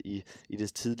placeret i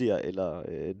det tidligere eller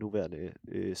nuværende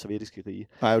sovjetiske rige.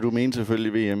 Nej, du mener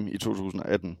selvfølgelig VM i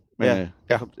 2018. Men,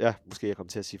 måske jeg kom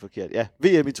til at sige forkert. Ja,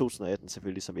 VM i 2018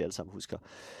 selvfølgelig, som vi alle sammen husker.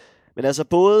 Men altså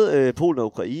både Polen og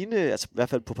Ukraine, altså i hvert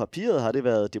fald på papiret har det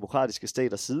været demokratiske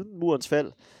stater siden murens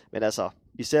fald, men altså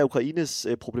især Ukraines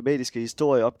problematiske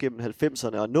historie op gennem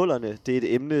 90'erne og 0'erne, det er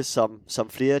et emne, som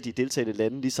flere af de deltagende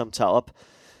lande ligesom tager op.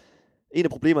 En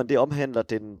af problemerne, det omhandler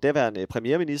den daværende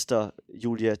premierminister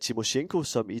Julia Tymosjenko,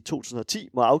 som i 2010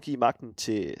 må afgive magten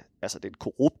til den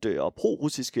korrupte og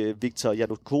pro-russiske Viktor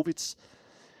Yanukovych.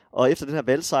 Og efter den her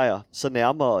valgsejr, så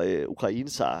nærmer Ukraine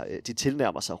sig, de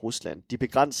tilnærmer sig Rusland. De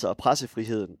begrænser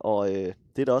pressefriheden, og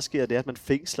det der også sker, det er, at man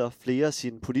fængsler flere af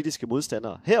sine politiske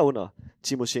modstandere, herunder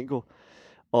Tymosjenko.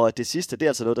 Og det sidste, det er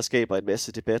altså noget, der skaber en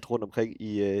masse debat rundt omkring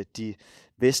i de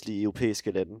vestlige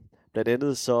europæiske lande. Blandt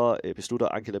andet så beslutter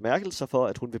Angela Merkel sig for,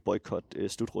 at hun vil boykotte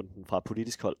slutrunden fra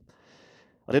politisk hold.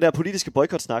 Og den der politiske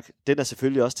boykotsnak, den er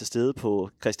selvfølgelig også til stede på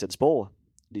Christiansborg,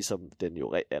 ligesom den jo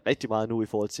er rigtig meget nu i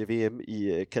forhold til VM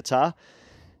i Katar.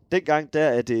 Dengang der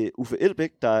er det Uffe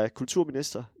Elbæk, der er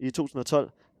kulturminister i 2012,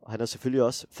 og han er selvfølgelig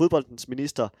også fodboldens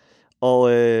minister. Og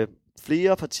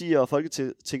flere partier og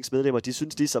folketingsmedlemmer, de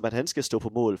synes ligesom, at han skal stå på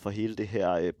mål for hele det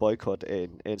her boykot af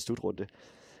en slutrunde.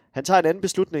 Han tager en anden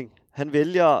beslutning. Han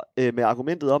vælger med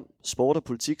argumentet om, at sport og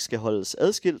politik skal holdes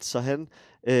adskilt, så han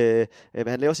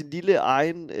laver sin lille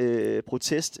egen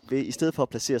protest ved, i stedet for at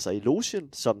placere sig i logen,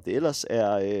 som det ellers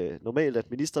er normalt,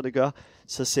 at ministerne gør,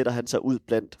 så sætter han sig ud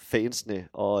blandt fansene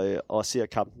og ser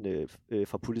kampene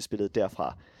fra puljespillet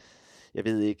derfra. Jeg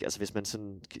ved ikke, altså hvis man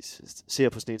sådan ser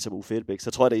på sådan en som Uffe Elbæk,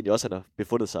 så tror jeg da egentlig også, at han har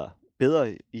befundet sig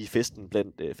bedre i festen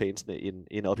blandt fansene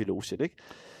end op i logen, ikke?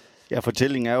 Ja,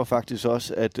 fortællingen er jo faktisk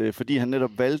også, at fordi han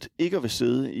netop valgte ikke at vil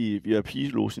sidde i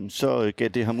VIP-logen, så gav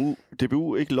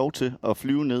DBU ikke lov til at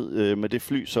flyve ned med det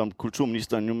fly, som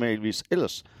kulturministeren normalvis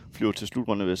ellers flyver til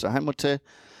slutrunden ved. Så han må tage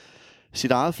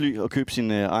sit eget fly og købe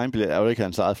sin egen billet. Det er jo ikke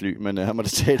hans eget fly, men han må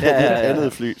tage et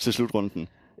andet fly til slutrunden.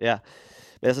 Ja.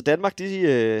 Men altså Danmark, de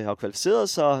har kvalificeret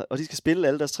sig, og de skal spille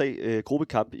alle deres 3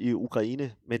 gruppekampe i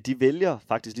Ukraine. Men de vælger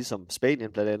faktisk ligesom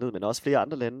Spanien blandt andet, men også flere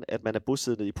andre lande, at man er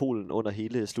bosiddende i Polen under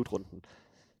hele slutrunden.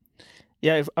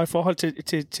 Ja, og i forhold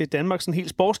til Danmark sådan helt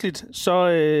sportsligt, så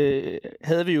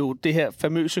havde vi jo det her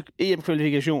famøse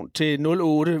EM-kvalifikation til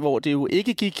 08, hvor det jo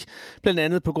ikke gik, blandt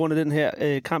andet på grund af den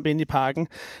her kamp inde i parken.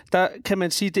 Der kan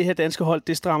man sige, at det her danske hold,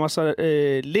 det strammer sig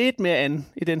lidt mere an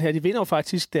i den her. De vinder jo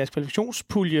faktisk deres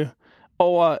kvalifiktionspulje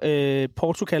over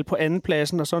Portugal på anden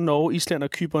pladsen, og så Norge, Island og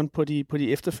Cypern på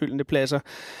de efterfølgende pladser.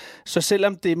 Så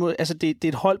selvom det er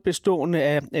et hold bestående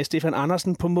af Stefan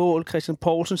Andersen på mål, Christian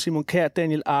Poulsen, Simon Kjær,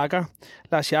 Daniel Agger,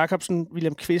 Lars Jakobsen,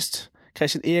 William Kvist,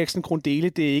 Christian Eriksen, Grundele,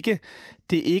 det er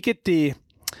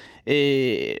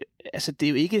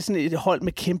jo ikke sådan et hold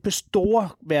med kæmpe store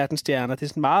verdensstjerner. Det er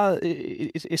sådan meget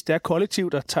et stærkt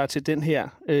kollektiv, der tager til den her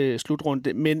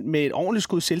slutrunde, men med et ordentligt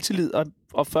skud selvtillid.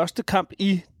 Og første kamp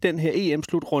i den her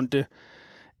EM-slutrunde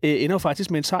ender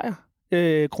faktisk med en sejr.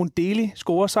 Grundeli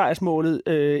scorer sejrsmålet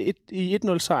i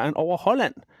 1-0-sejren over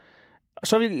Holland.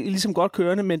 Så er vi ligesom godt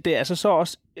kørende, men det er altså så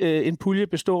også en pulje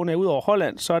bestående af, ud over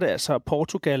Holland, så er det altså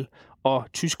Portugal og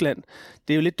Tyskland.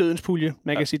 Det er jo lidt dødens pulje,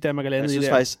 man kan sige, Danmark er landet i der. Jeg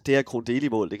synes faktisk, det her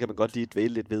Grundeli-mål, det kan man godt lige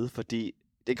dvæle lidt ved, fordi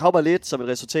det kommer lidt som et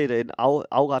resultat af en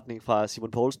afretning fra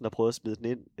Simon Poulsen, der prøver at smide den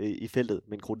ind i feltet,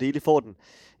 men Grundeli får den.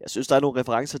 Jeg synes, der er nogle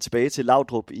referencer tilbage til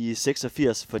Laudrup i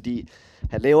 86, fordi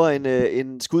han laver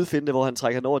en skudfinte, hvor han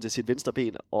trækker den over til sit venstre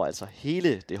ben, og altså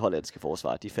hele det hollandske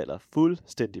forsvar, de falder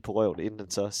fuldstændig på røven, inden han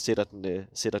så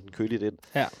sætter den køligt ind.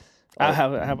 Ja.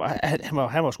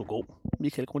 Han var sgu god,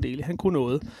 Michael Grundeli. Han kunne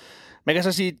noget. Man kan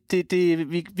så sige,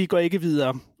 vi går ikke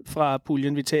videre fra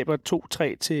puljen. Vi taber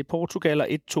 2-3 til Portugal og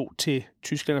 1-2 til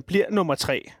Tyskland og bliver nummer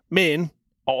 3. Men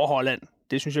over Holland.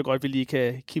 Det synes jeg godt, vi lige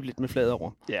kan kippe lidt med fladet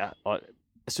over. Ja, og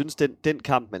jeg synes, den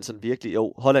kamp, man sådan virkelig...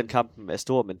 Jo, Holland-kampen er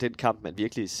stor, men den kamp, man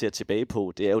virkelig ser tilbage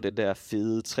på, det er jo den der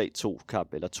fede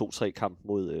 3-2-kamp, eller 2-3-kamp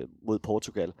mod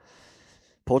Portugal.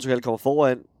 Portugal kommer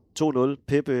foran 2-0.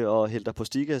 Pepe og Helder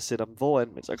Postiga sætter dem foran,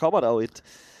 men så kommer der jo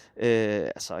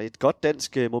et godt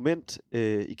dansk moment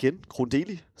igen.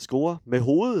 Grundeli scorer med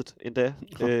hovedet endda.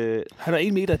 Han er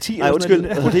 1,10 meter. Nej,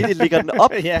 undskyld. Grundeli ligger den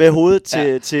op ja. med hovedet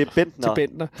til Bentner, til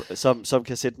Bentner. som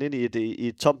kan sætte den ind i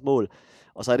et tomt mål.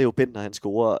 Og så er det jo Bentner, han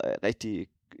scorer rigtig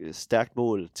stærkt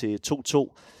mål til 2-2.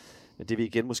 Men det vi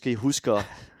igen måske husker,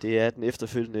 det er den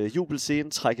efterfølgende jubelscene,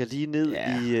 trækker lige ned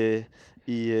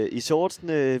i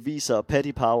shortsene, viser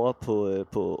Paddy Power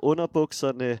på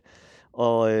underbukserne,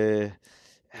 og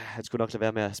han skulle nok lade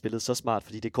være med at spille så smart,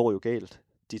 fordi det går jo galt.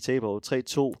 De taber jo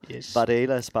 3-2. Yes.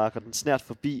 Bardala sparker den snært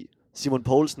forbi Simon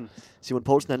Poulsen. Simon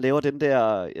Poulsen, han laver den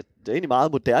der, det er egentlig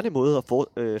meget moderne måde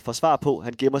at forsvare på.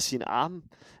 Han gemmer sine arme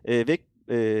væk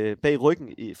bag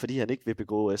ryggen, fordi han ikke vil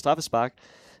begå straffespark.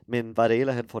 Men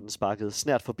Bardala, han får den sparket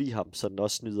snært forbi ham, så den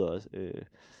også snyder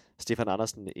Stefan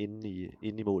Andersen inde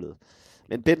i målet.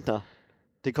 Men Bentner,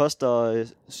 det koster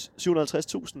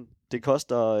 750.000. Det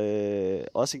koster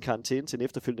også en karantæne til en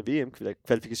efterfølgende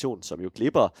VM-kvalifikation, som jo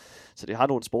glipper. Så det har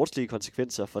nogle sportslige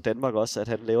konsekvenser for Danmark også, at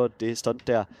han laver det stunt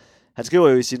der. Han skriver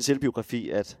jo i sin selvbiografi,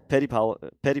 at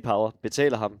Paddy Power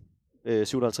betaler ham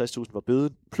 750.000 for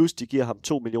bøden, plus de giver ham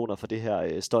 2 millioner for det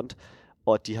her stunt,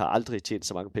 og de har aldrig tjent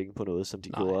så mange penge på noget, som de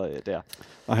gjorde der.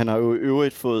 Og han har jo i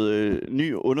øvrigt fået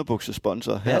ny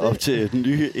underbuksesponsor herop til den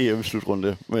nye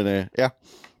EM-slutrunde. Men ja.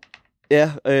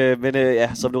 Ja, men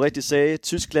som du rigtig sagde,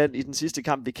 Tyskland i den sidste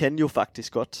kamp, vi kan jo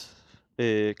faktisk godt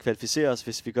kvalificere os,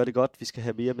 hvis vi gør det godt. Vi skal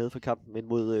have mere med for kampen,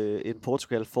 end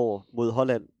Portugal får mod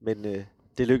Holland, men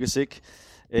det lykkes ikke.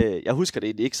 Jeg husker det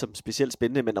egentlig ikke som specielt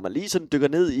spændende, men når man lige sådan dykker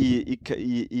ned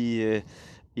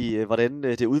i hvordan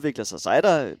det udvikler sig, så er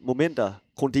der momenter.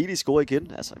 Grundeli scorer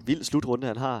igen, altså en vild slutrunde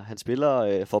han har. Han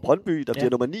spiller for Brøndby, der bliver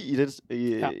nummer 9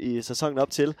 i sæsonen op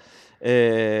til.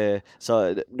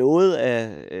 Så noget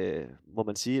af, må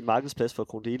man sige, en markedsplads for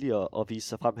Grundeli at vise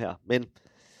sig frem her. Men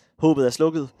håbet er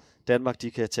slukket. Danmark,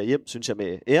 de kan tage hjem, synes jeg,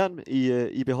 med æren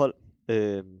i behold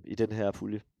i den her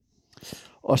pulje.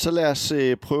 Og så lad os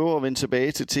prøve at vende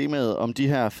tilbage til temaet om de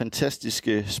her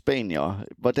fantastiske spaniere.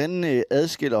 Hvordan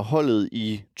adskiller holdet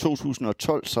i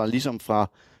 2012 sig ligesom fra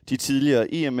de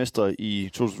tidligere EM-mestre i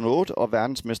 2008 og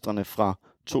verdensmestrene fra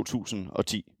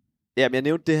 2010? Jamen, jeg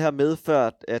nævnte det her med før,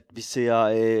 at vi ser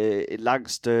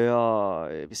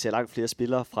vi ser langt flere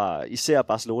spillere fra især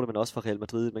Barcelona, men også fra Real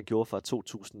Madrid, man gjorde fra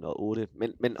 2008.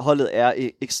 Men holdet er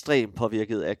ekstremt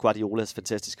påvirket af Guardiolas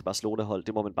fantastiske Barcelona-hold,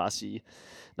 det må man bare sige.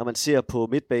 Når man ser på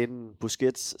midtbanen,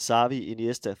 Busquets, Xavi,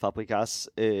 Iniesta, Fabregas,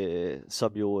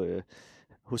 som jo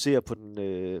huserer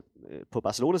på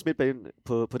Barcelonas midtbane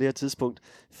på det her tidspunkt,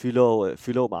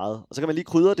 fylder meget. Og så kan man lige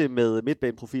krydre det med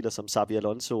midtbaneprofiler som Xabi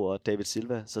Alonso og David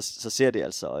Silva, så ser det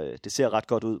altså det ser ret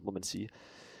godt ud, må man sige.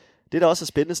 Det der også er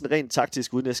spændende sådan rent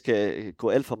taktisk, uden jeg skal gå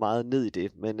alt for meget ned i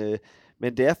det,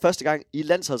 men det er første gang i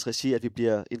landsholdsregi, at vi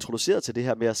bliver introduceret til det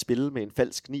her med at spille med en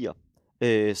falsk nier.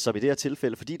 Som i det her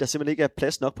tilfælde, fordi der simpelthen ikke er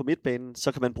plads nok på midtbanen,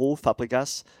 så kan man bruge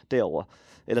Fabregas derover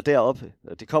eller deroppe.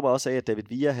 Det kommer også af, at David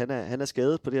Villa, han er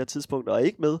skadet på det her tidspunkt og er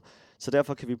ikke med, så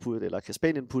derfor kan kan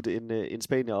Spanien putte en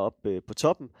spanier op på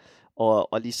toppen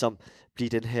og ligesom blive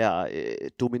det her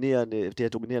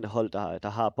dominerende hold, der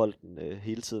har bolden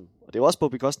hele tiden. Og det er også på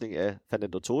bekostning af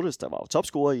Fernando Torres, der var jo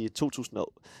topscorer i 2000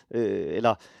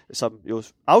 som jo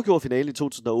afgjorde finalen i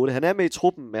 2008. Han er med i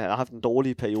truppen, men har haft en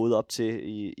dårlig periode op til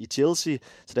i Chelsea,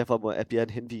 så derfor bliver han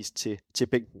henvist til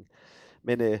bænken.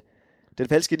 Men den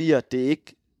falske nier, det er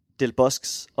ikke Del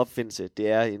Bosques opfindelse, det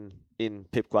er en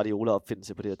Pep Guardiola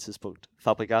opfindelse på det her tidspunkt.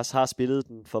 Fabregas har spillet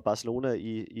den for Barcelona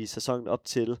i sæsonen op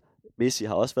til. Messi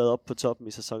har også været op på toppen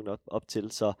i sæsonen op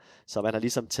til, så man har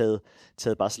ligesom taget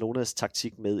Barcelonas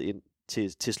taktik med ind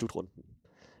til slutrunden.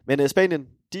 Men Spanien,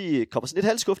 de kommer sådan lidt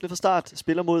halvskuffende fra start,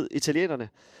 spiller mod italienerne.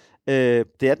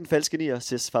 Det er den falske nier,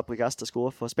 Cesc Fabregas, der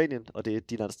scorer for Spanien, og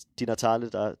det er Di Natale,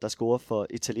 der scorer for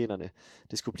italienerne.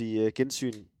 Det skulle blive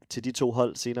gensyn til de to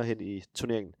hold senere hen i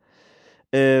turneringen.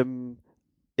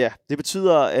 Ja, det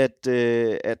betyder,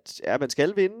 at man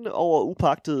skal vinde over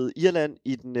upagtet Irland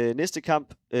i den næste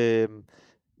kamp.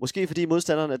 Måske fordi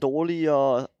modstanderen er dårlig,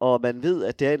 og man ved,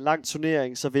 at det er en lang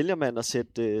turnering, så vælger man at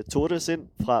sætte Torres ind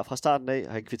fra starten af,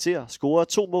 og han kvitterer, scorer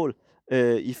 2 mål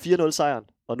i 4-0-sejren,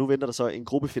 og nu venter der så en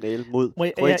gruppefinale mod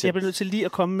Kroatien. Jeg bliver nødt til lige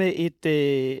at komme med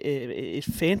et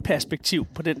fanperspektiv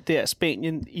på den der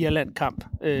Spanien-Irland-kamp.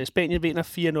 Spanien vinder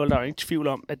 4-0, der er ingen tvivl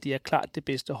om, at de er klart det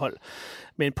bedste hold.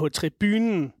 Men på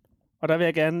tribunen, og der vil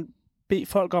jeg gerne bede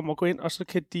folk om at gå ind, og så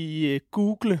kan de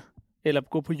google, eller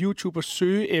gå på YouTube og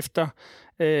søge efter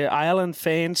Ireland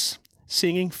fans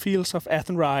singing Fields of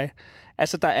Athenry.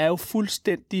 Altså, der er jo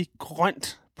fuldstændig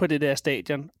grønt på det der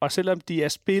stadion, og selvom de er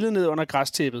spillet ned under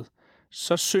græstæppet,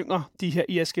 så synger de her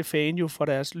irske fans jo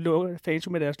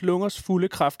med deres lungers fulde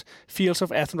kraft Fields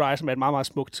of Athenry, som er et meget, meget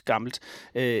smukt, gammelt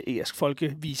irsk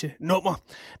folkevise nummer.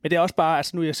 Men det er også bare,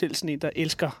 altså nu er jeg selv sådan en, der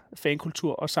elsker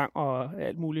fankultur og sang og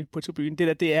alt muligt på tribunen.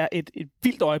 Det er et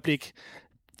vildt øjeblik,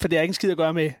 for det er ikke en skid at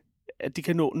gøre med, at de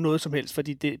kan nå noget som helst,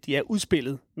 fordi de er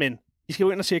udspillet. Men I skal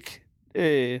jo ind og tjekke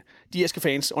de irske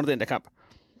fans under den der kamp.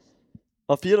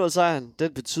 Og 4-0-sejren,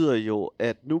 den betyder jo,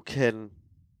 at nu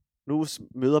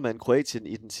møder man Kroatien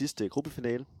i den sidste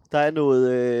gruppefinale. Der er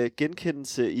noget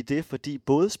genkendelse i det, fordi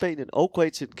både Spanien og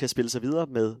Kroatien kan spille sig videre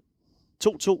med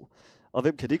 2-2. Og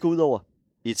hvem kan det gå ud over?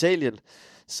 Italien.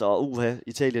 Så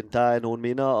Italien, der er nogle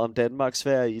minder om Danmark,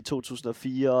 Sverige i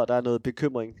 2004, og der er noget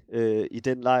bekymring i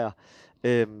den lejr.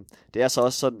 Det er så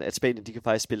også sådan, at Spanien de kan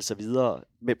faktisk spille sig videre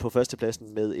på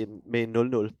førstepladsen med en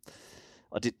 0-0.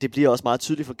 Og det bliver også meget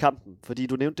tydeligt for kampen, fordi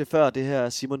du nævnte det før, det her,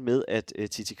 Simon, med at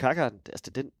Titicaca,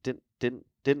 altså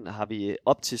den har vi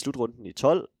op til slutrunden i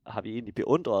 12, har vi egentlig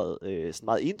beundret sådan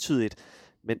meget entydigt,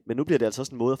 men nu bliver det altså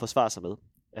også en måde at forsvare sig med.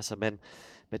 Altså men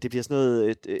det bliver sådan noget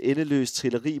et endeløst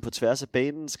trilleri på tværs af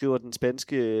banen, skriver den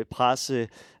spanske presse,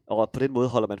 og på den måde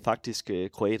holder man faktisk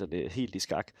kroaterne helt i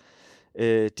skak.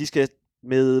 De skal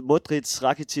med Modric,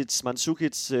 Rakitic,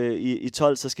 Mandzukic i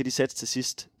 12, så skal de satse til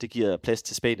sidst. Det giver plads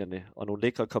til spanierne og nogle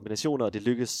lækre kombinationer, og det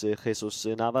lykkes Jesus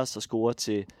Navas at score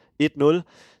til 1-0.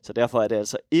 Så derfor er det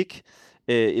altså ikke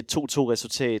et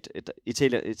 2-2-resultat.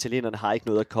 Italienerne har ikke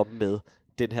noget at komme med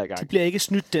den her gang. De bliver ikke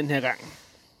snydt den her gang.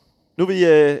 Nu er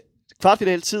vi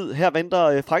kvartfinale-tid. Her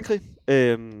venter Frankrig.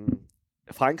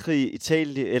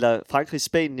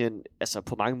 Frankrig-Spanien, altså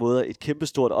på mange måder et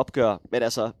kæmpestort opgør. Men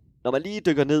altså, når man lige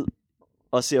dykker ned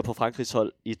og ser på Frankrigs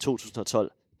hold i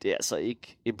 2012, det er altså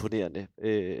ikke imponerende,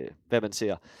 hvad man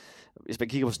ser. Hvis man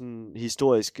kigger på sådan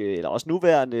historisk, eller også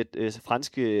nuværende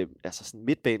franske altså sådan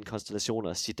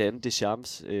midtbanekonstellationer, Zidane,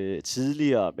 Deschamps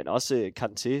tidligere, men også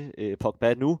Kanté,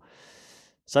 Pogba nu,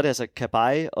 så er det altså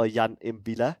Cabaye og Jan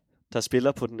M'Vila, der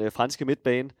spiller på den franske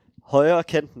midtbane. Højre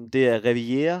kanten, det er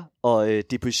Rivière og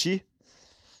Debuchy.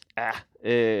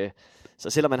 Så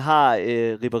selvom man har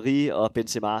Ribéry og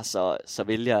Benzema, så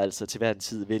vælger jeg altså til hver en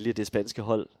tid vælge det spanske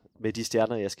hold med de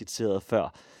stjerner, jeg skitserede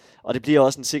før. Og det bliver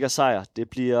også en sikker sejr. Det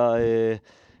bliver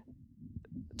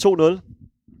 2-0.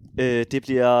 Det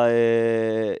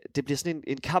bliver sådan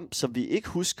en kamp, som vi ikke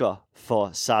husker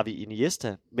for Xavi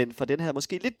Iniesta, men for den her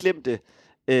måske lidt glemte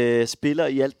spiller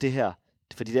i alt det her.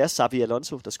 Fordi det er Xabi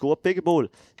Alonso, der scorer begge mål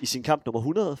i sin kamp nummer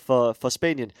 100 for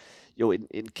Spanien. Jo,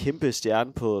 en kæmpe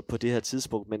stjerne på det her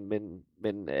tidspunkt,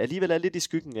 men alligevel er lidt i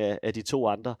skyggen af de to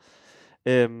andre.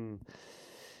 Det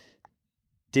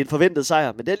er en forventet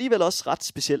sejr, men det er alligevel også ret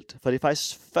specielt, for det er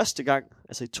faktisk første gang,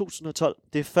 altså i 2012,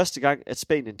 det er første gang, at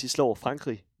Spanien de slår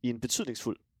Frankrig i en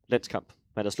betydningsfuld landskamp.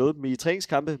 Man har slået dem i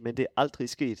træningskampe, men det er aldrig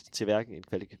sket til hverken en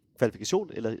kvalifikation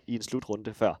eller i en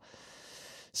slutrunde før.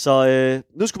 Så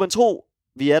nu skulle man tro,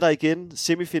 vi er der igen,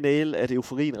 semifinale, at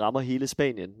euforien rammer hele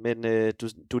Spanien, men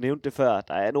du nævnte det før,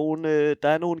 der er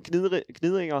nogle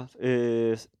gnidringer.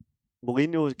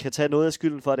 Mourinho kan tage noget af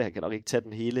skylden for det, han kan nok ikke tage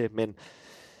den hele, men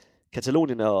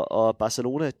Katalonien og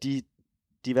Barcelona, de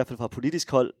i hvert fald fra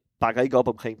politisk hold, bakker ikke op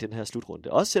omkring den her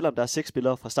slutrunde. Også selvom der er 6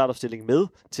 spillere fra startopstillingen med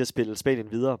til at spille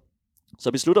Spanien videre,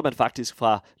 så beslutter man faktisk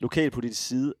fra lokalpolitisk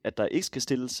side, at der ikke skal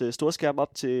stilles storskærm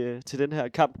op til den her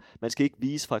kamp. Man skal ikke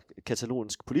vise fra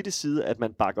katalonsk politisk side, at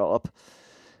man bakker op.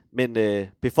 Men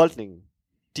befolkningen,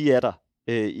 de er der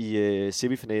i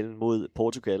semifinalen mod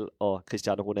Portugal og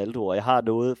Cristiano Ronaldo. Og jeg har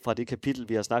noget fra det kapitel,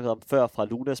 vi har snakket om før, fra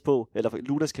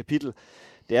Lunas kapitel.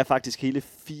 Det er faktisk hele 74%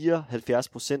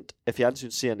 af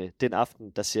fjernsynsseerne den aften,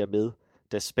 der ser med,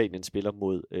 da Spanien spiller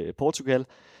mod Portugal.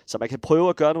 Så man kan prøve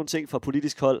at gøre nogle ting fra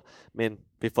politisk hold, men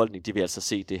befolkningen, de vil altså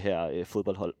se det her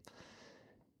fodboldhold.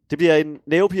 Det bliver en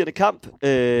nervepirrende kamp,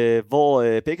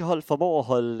 hvor begge hold formår at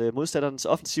holde modstanderens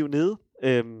offensiv nede.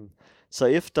 Så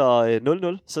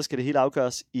efter 0-0, så skal det hele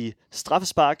afgøres i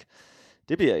straffespark.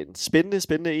 Det bliver en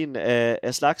spændende en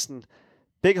af slagsen.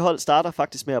 Begge hold starter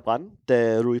faktisk med at brænde,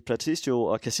 da Rui Patricio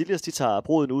og Casillas, de tager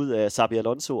bruden ud af Xabi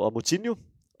Alonso og Moutinho.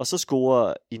 Og så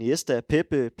scorer Iniesta,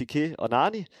 Pepe, Piqué og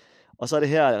Nani. Og så er det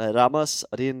her Ramos,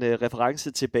 og det er en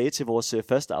reference tilbage til vores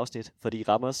første afsnit. Fordi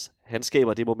Ramos, han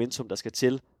skaber det momentum, der skal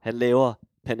til. Han laver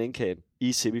Panenkaen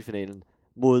i semifinalen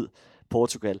mod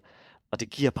Portugal. Og det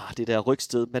giver bare det der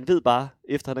rygsted. Man ved bare,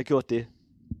 efter han har gjort det,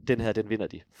 den vinder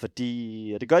de.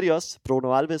 Fordi, og det gør de også.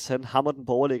 Bruno Alves, han hammer den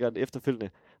på overlæggeren efterfølgende.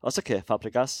 Og så kan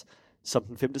Fabregas, som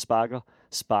den 5.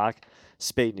 sparke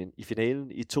Spanien i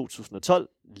finalen i 2012,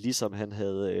 ligesom han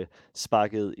havde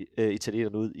sparket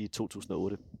italienerne ud i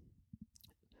 2008.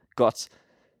 Godt.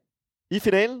 I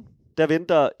finalen, der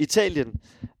venter Italien.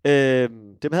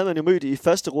 Dem havde man jo mødt i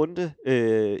første runde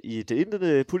i det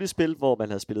indledende puljespil, hvor man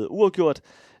havde spillet uafgjort.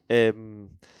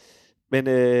 Men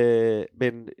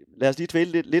lad os lige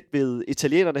dvæle lidt ved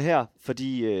italienerne her,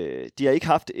 fordi de har ikke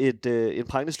haft en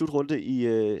prangende slutrunde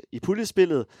i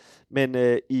puljespillet,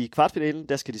 men i kvartfinalen,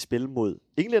 der skal de spille mod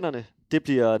englænderne. Det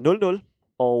bliver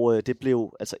 0-0, og det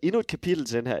blev altså endnu et kapitel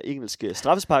til den her engelske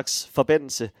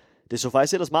straffesparksforbandelse. Det så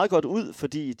faktisk ellers meget godt ud,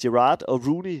 fordi Gerrard og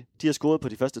Rooney, de har scoret på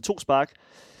de første 2 spark.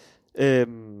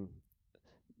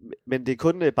 Men det er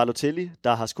kun Balotelli,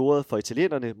 der har scoret for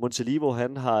italienerne. Montolivo,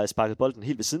 han har sparket bolden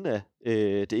helt ved siden af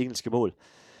det engelske mål.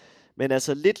 Men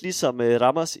altså lidt ligesom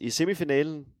Ramos i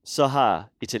semifinalen, så har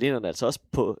italienerne altså også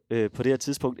på det her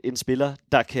tidspunkt en spiller,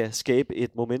 der kan skabe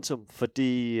et momentum.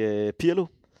 Fordi Pirlo,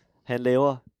 han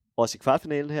laver også i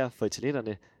kvartfinalen her for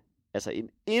italienerne, altså en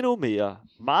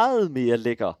meget mere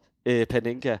lækker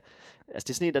Panenka. Altså det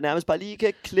er sådan en, der nærmest bare lige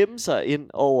kan klemme sig ind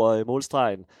over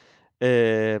målstregen.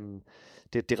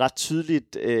 Det er ret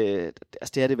tydeligt,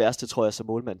 altså det er det værste, tror jeg, som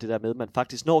målmand, det der med, at man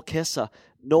faktisk når kasser,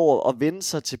 når at vende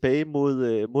sig tilbage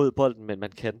mod bolden, men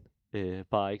man kan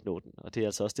bare ikke nå den. Og det er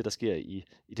altså også det, der sker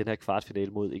i den her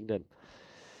kvartfinale mod England.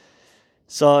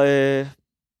 Så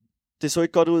det så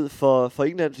ikke godt ud for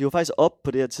England. De var faktisk op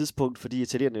på det her tidspunkt, fordi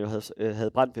italienerne jo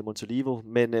havde brændt ved Montolivo.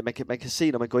 Men man kan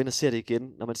se, når man går ind og ser det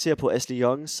igen, når man ser på Ashley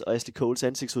Youngs og Ashley Coles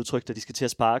ansigtsudtryk, da de skal til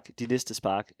at sparke de næste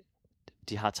spark,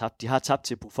 de har tabt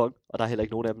til Buffon, og der er heller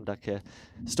ikke nogen af dem, der kan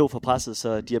stå for presset,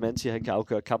 så Diamanti, han kan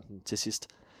afgøre kampen til sidst.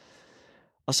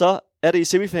 Og så er det i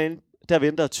semifinalen, der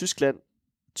venter Tyskland.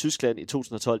 Tyskland i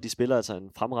 2012, de spiller altså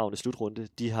en fremragende slutrunde.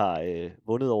 De har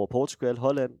vundet over Portugal,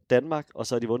 Holland, Danmark, og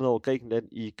så har de vundet over Grækenland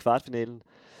i kvartfinalen.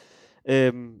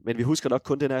 Men vi husker nok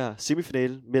kun den her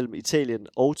semifinale mellem Italien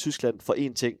og Tyskland for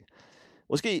én ting.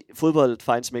 Måske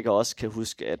fodboldfejnsmækker også kan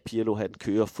huske, at Pirlo han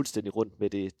kører fuldstændig rundt med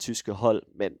det tyske hold.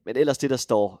 Men ellers det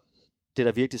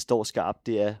der virkelig står skarpt,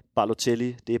 det er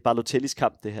Balotelli. Det er Balotellis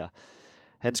kamp, det her.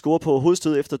 Han scorer på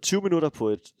hovedstød efter 20 minutter på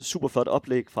et super flot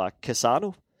oplæg fra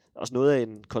Cassano. Også noget af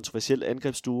en kontroversiel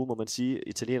angrebsstue, må man sige,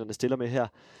 italienerne stiller med her.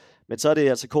 Men så er det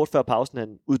altså kort før pausen,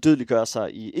 han uddødeliggør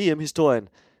sig i EM-historien.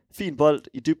 Fin bold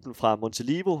i dybden fra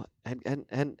Montolivo.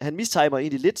 Han mistimer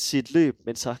egentlig lidt sit løb,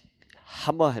 men så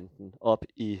hammer han den op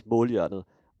i målhjørnet.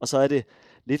 Og så er det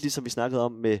lidt ligesom vi snakkede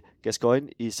om med Gascoigne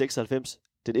i 96,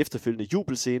 den efterfølgende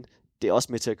jubelscene. Det er også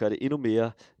med til at gøre det endnu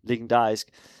mere legendarisk.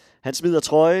 Han smider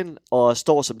trøjen og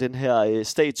står som den her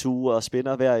statue og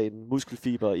spænder hver en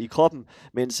muskelfiber i kroppen,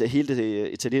 mens hele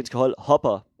det italienske hold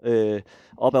hopper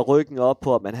op ad ryggen op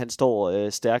på, men han står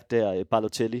stærkt der,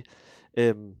 Balotelli.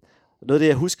 Noget af det,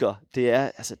 jeg husker, det er,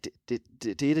 altså,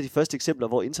 det er et af de første eksempler,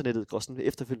 hvor internettet går sådan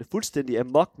efterfølgende fuldstændig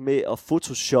amok med at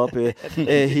photoshoppe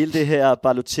hele det her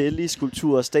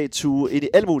Balotelli-skulptur, statue, ind i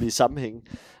alle mulige sammenhænge. Det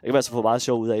kan man altså få meget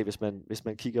sjov ud af, hvis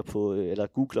man kigger på, eller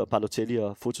googler Balotelli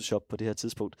og Photoshop på det her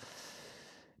tidspunkt.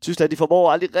 Tyskland, de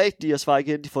formår aldrig rigtigt at svare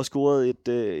igen. De får scoret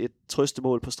et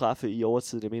trøstemål på straffe i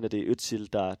overtiden. Jeg mener, det er Özil,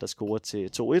 der scorer til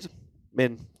 2-1.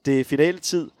 Men det er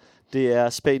finaletid. Det er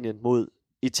Spanien mod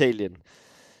Italien.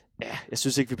 Ja, jeg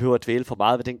synes ikke, vi behøver at dvæle for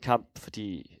meget ved den kamp,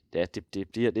 fordi ja, det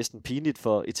bliver næsten pinligt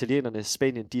for italienerne.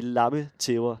 Spanien, de lamme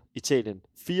tæver Italien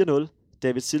 4-0.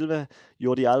 David Silva,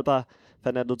 Jordi Alba,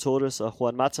 Fernando Torres og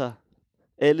Juan Mata.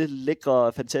 Alle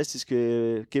lækre, fantastiske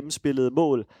gennemspillede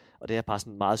mål. Og det er bare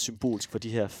sådan meget symbolsk for de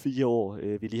her 4 år,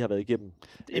 vi lige har været igennem.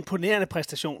 Imponerende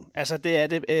præstation. Altså det er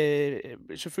det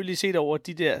selvfølgelig set over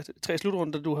de der 3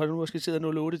 slutrunder, du har nu måske siddet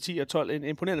 0, 8, 10 og 12. En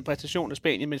imponerende præstation af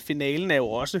Spanien, men finalen er jo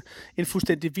også en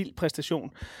fuldstændig vild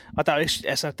præstation. Og der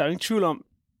er jo ingen tvivl om,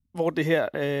 hvor det her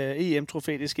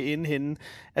EM-trofæ det skal ende henne.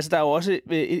 Altså, der er jo også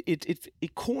et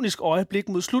ikonisk øjeblik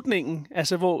mod slutningen,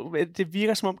 altså, hvor det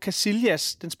virker som om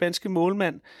Casillas, den spanske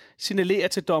målmand, signalerer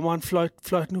til dommeren,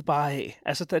 fløjt nu bare af.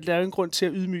 Altså, der er jo ingen grund til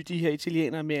at ydmyge de her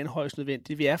italienere mere end højst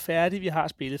nødvendigt. Vi er færdige, vi har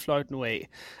spillet, fløjt nu af.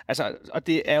 Altså, og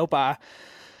det er jo bare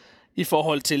I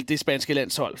forhold til det spanske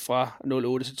landshold fra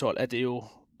 08 til 12, er det jo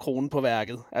kronen på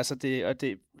værket. Altså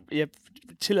jeg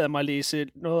tillader mig at læse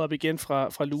noget op igen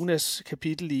fra Lunas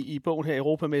kapitel i bogen her,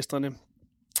 Europamestrene,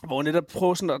 hvor netop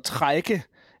prøver sådan at trække,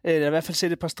 eller i hvert fald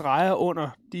sætte et par streger under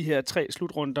de her 3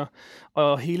 slutrunder,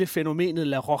 og hele fænomenet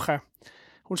La Roja.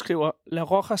 Hun skriver, La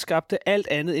Roja skabte alt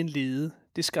andet end lede.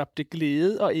 Det skabte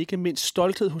glæde og ikke mindst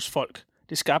stolthed hos folk.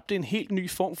 Det skabte en helt ny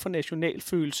form for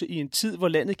nationalfølelse i en tid, hvor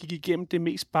landet gik igennem det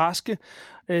mest barske,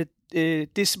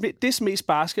 mest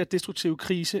barske og destruktive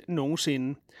krise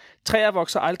nogensinde. Træer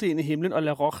vokser aldrig ind i himlen, og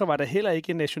La Roja var der heller ikke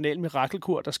en national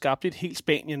mirakelkur, der skabte et helt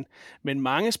Spanien. Men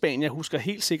mange spanier husker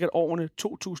helt sikkert årene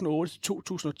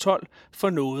 2008-2012 for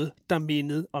noget, der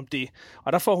mindede om det.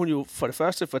 Og der får hun jo for det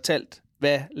første fortalt,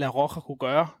 hvad La Roja kunne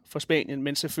gøre for Spanien,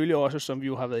 men selvfølgelig også, som vi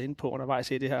jo har været inde på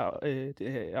undervejs i det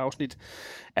her afsnit,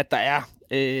 at der er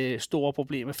store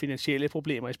problemer, finansielle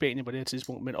problemer i Spanien på det her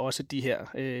tidspunkt, men også de her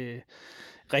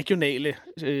regionale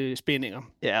spændinger.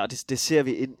 Ja, og det ser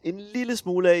vi en lille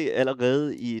smule af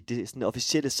allerede i det sådan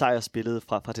officielle sejrsbillede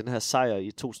fra den her sejr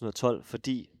i 2012,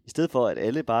 fordi i stedet for, at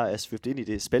alle bare er svøbt ind i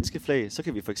det spanske flag, så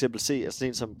kan vi for eksempel se, at sådan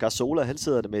en som Garzola, han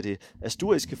sidder med det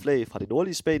asturiske flag fra det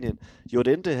nordlige Spanien.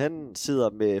 Llorente, han sidder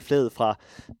med flaget fra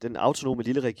den autonome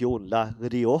lille region La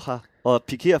Rioja, og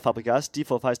Piqué og Fabregas, de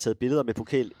får faktisk taget billeder med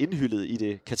pokal indhyllet i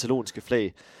det katalonske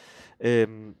flag.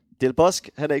 Del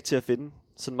Bosque, han er ikke til at finde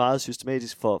sådan meget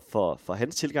systematisk for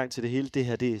hans tilgang til det hele. Det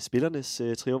her, det er spillernes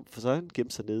triumf, for så han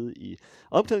gemte sig nede i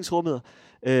omklædningsrummet.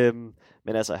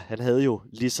 Men altså, han havde jo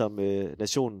ligesom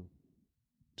nationen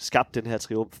skabt den her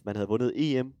triumf. Man havde vundet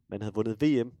EM, man havde vundet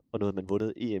VM, og nu havde man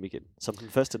vundet EM igen, som den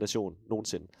første nation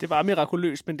nogensinde. Det var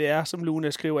mirakuløst, men det er, som Luna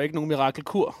skriver, ikke nogen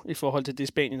mirakelkur i forhold til det,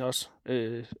 Spanien også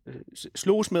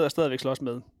slogs med og stadigvæk slås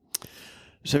med.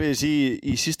 Så vil jeg sige,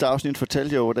 i sidste afsnit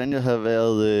fortalte jeg, hvordan jeg havde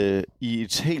været i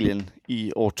Italien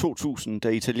i år 2000, da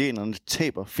italienerne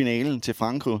taber finalen til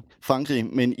Frankrig.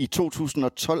 Men i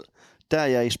 2012, der er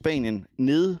jeg i Spanien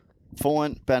nede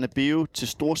foran Bernabeu til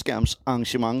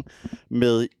storskærmsarrangement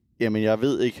med, jamen jeg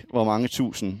ved ikke, hvor mange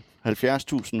tusind, 70.000,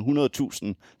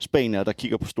 100.000 spaniere, der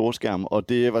kigger på storskærm. Og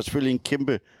det var selvfølgelig en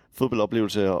kæmpe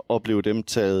fodboldoplevelse at opleve dem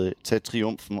tage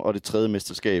triumfen og det 3.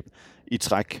 mesterskab i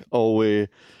træk. Og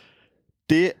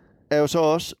det er jo så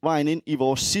også vejen ind i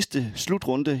vores sidste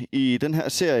slutrunde i den her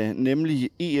serie, nemlig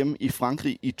EM i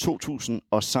Frankrig i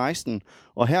 2016.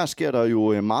 Og her sker der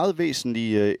jo meget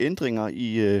væsentlige ændringer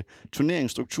i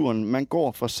turneringsstrukturen. Man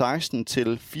går fra 16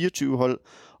 til 24 hold.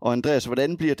 Og Andreas,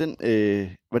 hvordan bliver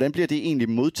det egentlig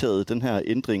modtaget, den her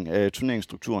ændring af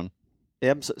turneringsstrukturen?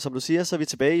 Jamen, som du siger, så er vi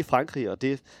tilbage i Frankrig, og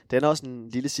den er også en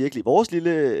lille cirkel i vores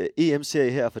lille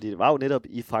EM-serie her, fordi det var jo netop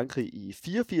i Frankrig i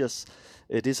 84.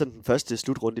 Det er sådan den første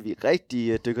slutrunde, vi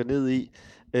rigtig dykker ned i.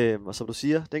 Og som du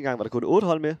siger, dengang var der kun 8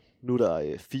 hold med, nu er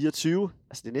der 24.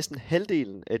 Altså det er næsten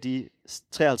halvdelen af de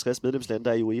 53 medlemslande,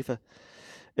 der er i UEFA.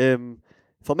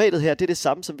 Formatet her, det er det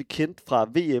samme, som vi kendte fra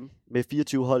VM med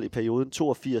 24 hold i perioden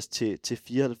 82 til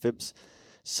 94.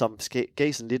 Som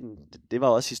gav sådan lidt det var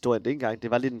også historien dengang,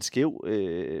 det var lidt en skæv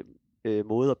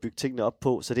måde at bygge tingene op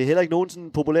på, så det er heller ikke nogen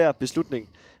sådan populær beslutning,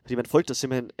 fordi man frygter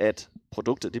simpelthen, at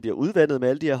produktet det bliver udvandet med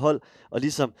alle de her hold, og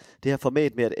ligesom det her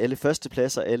format med, at alle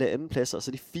førstepladser, alle andenpladser, og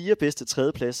så de 4 bedste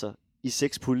tredjepladser i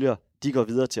 6 puljer, de går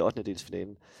videre til 8.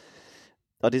 delsfinalen.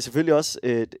 Og det er selvfølgelig også,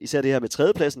 især det her med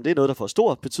tredjepladsen, det er noget, der får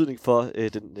stor betydning for,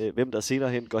 hvem der senere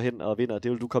hen går hen og vinder.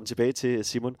 Det vil du komme tilbage til,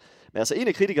 Simon. Men altså en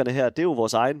af kritikerne her, det er jo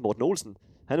vores egen Morten Olsen.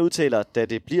 Han udtaler, da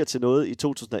det bliver til noget i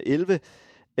 2011,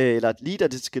 eller lige da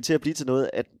det skal til at blive til noget,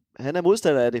 at han er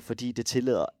modstander af det, fordi det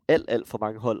tillader alt for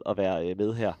mange hold at være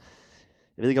med her.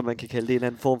 Jeg ved ikke, om man kan kalde det en eller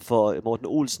anden form for Morten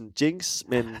Olsen jinx,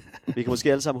 men vi kan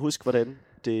måske alle sammen huske, hvordan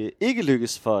det ikke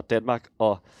lykkes for Danmark,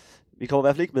 og vi kommer i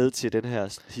hvert fald ikke med til den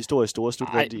her historisk store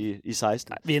slutrunde i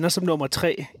 16. Vi ender som nummer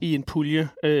 3 i en pulje.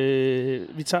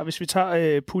 Hvis vi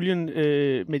tager puljen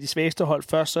med de svageste hold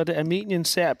først, så er det Armenien,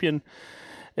 Serbien,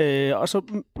 og så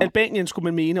Albanien skulle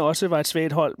man mene også var et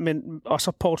svagt hold, men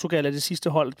også Portugal er det sidste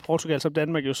hold. Portugal, som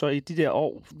Danmark jo så i de der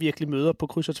år virkelig møder på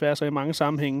kryds og tværs og i mange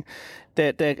sammenhænge.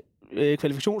 Da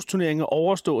kvalifikationsturneringen er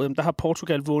overstået, der har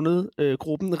Portugal vundet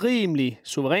gruppen rimelig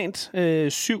suverænt.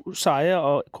 7 sejre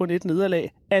og kun 1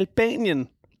 nederlag. Albanien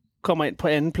kommer ind på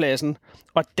andenpladsen,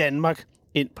 og Danmark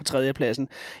ind på tredjepladsen.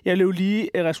 Jeg løb lige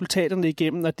resultaterne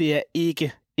igennem, og det er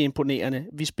ikke imponerende.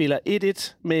 Vi spiller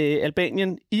 1-1 med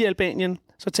Albanien i Albanien,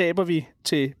 så taber vi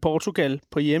til Portugal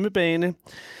på hjemmebane.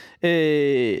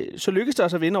 Så lykkes det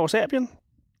os at vinde over Serbien,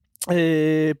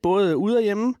 både ude og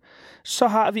hjemme. Så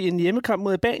har vi en hjemmekamp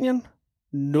mod Albanien,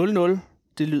 0-0.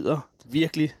 Det lyder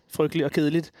virkelig frygteligt og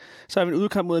kedeligt. Så har vi en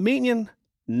udkamp mod Armenien,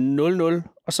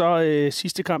 0-0, og så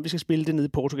sidste kamp, vi skal spille det nede i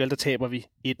Portugal, der taber vi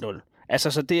 1-0.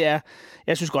 Altså, så det er,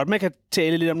 jeg synes godt, man kan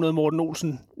tale lidt om noget Morten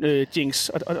Olsen jinx,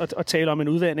 og tale om en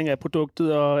udvandring af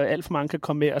produktet, og alt for mange kan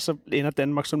komme med, og så ender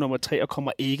Danmark som nummer 3 og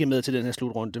kommer ikke med til den her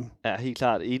slutrunde. Ja, helt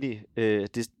klart enig.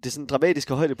 Det er sådan et dramatisk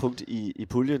højdepunkt i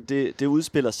puljen. Det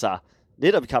udspiller sig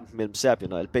netop i kampen mellem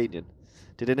Serbien og Albanien.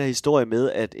 Det er den her historie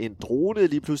med, at en drone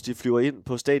lige pludselig flyver ind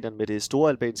på stadion med det store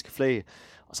albanske flag,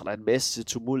 og så er der en masse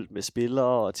tumult med spillere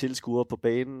og tilskuere på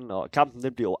banen, og kampen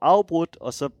den bliver jo afbrudt,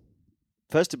 og så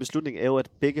første beslutning er jo, at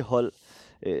begge hold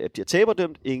bliver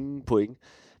taberdømt, ingen point.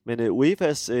 Men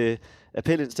UEFA's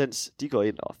appelinstans, de går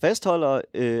ind og fastholder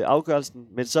afgørelsen,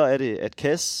 men så er det, at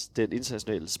CAS, den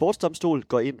internationale sportsdomstol,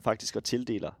 går ind faktisk og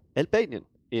tildeler Albanien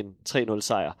en 3-0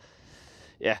 sejr.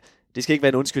 Ja, det skal ikke være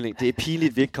en undskyldning. Det er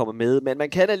pinligt, vi ikke kommer med, men man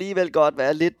kan alligevel godt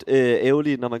være lidt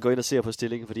ærgerlig, når man går ind og ser på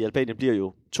stillingen, fordi Albanien bliver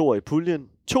jo 2 i puljen,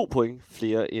 2 point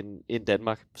flere end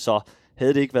Danmark. Så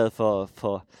havde det ikke været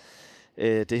for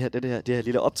det her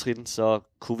lille optrin, så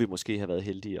kunne vi måske have været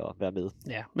heldige at være med.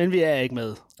 Ja, men vi er ikke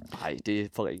med. Nej, det er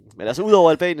for ringen. Men altså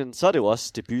udover Albanien, så er det jo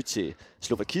også debut til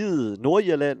Slovakiet,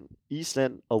 Nordirland,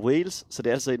 Island og Wales, så det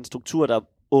er altså en struktur, der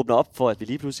åbner op for, at vi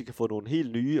lige pludselig kan få nogle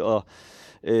helt nye og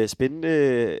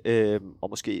spændende og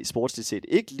måske sportsligt set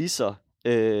ikke lige så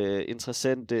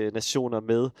interessante nationer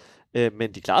med,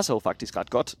 men de klarer sig jo faktisk ret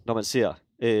godt, når man ser,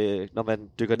 når man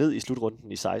dykker ned i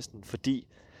slutrunden i 16, fordi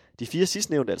de 4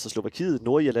 sidstnævnte, altså Slovakiet,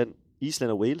 Nordirland,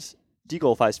 Island og Wales, de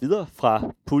går faktisk videre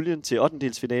fra puljen til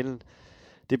 8-delsfinalen.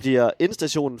 Det bliver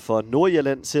endstationen for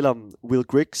Nordirland, selvom Will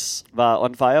Griggs var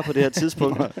on fire på det her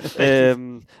tidspunkt.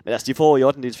 Men altså, de får i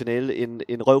 8-delsfinale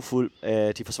en røvfuld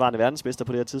af de forsvarende verdensmester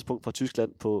på det her tidspunkt fra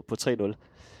Tyskland på 3-0.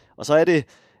 Og så er det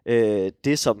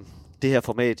det, som det her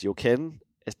format jo kan,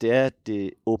 altså det er, at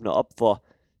det åbner op for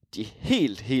de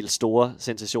helt store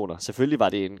sensationer. Selvfølgelig var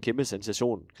det en kæmpe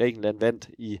sensation. Grækenland vandt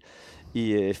i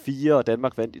 4, og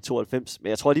Danmark vandt i 92. Men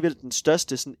jeg tror alligevel, den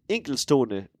største sådan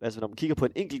enkeltstående, altså når man kigger på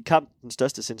en enkelt kamp, den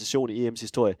største sensation i EM's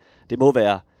historie, det må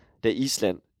være, da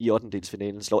Island i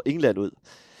 8-delsfinalen slår England ud.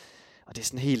 Og det er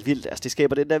sådan helt vildt. Altså det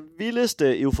skaber den der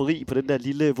vildeste eufori på den der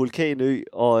lille vulkanø,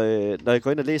 og når jeg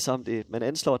går ind og læser om det, man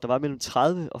anslår, at der var mellem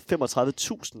 30 og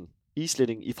 35.000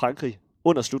 islændinge i Frankrig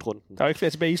under slutrunden. Der er jo ikke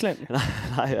flere tilbage i Island.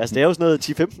 Nej, altså det er jo sådan noget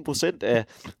 10-15%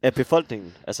 af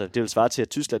befolkningen. Altså det vil svare til, at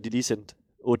Tyskland de lige sendte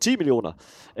 8-10 millioner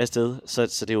afsted.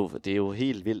 Så det er jo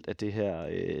helt vildt, at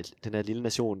den her lille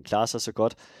nation klarer sig så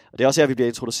godt. Og det er også her, vi bliver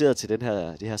introduceret til det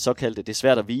her såkaldte, det er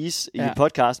svært at vise i en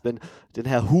podcast, men den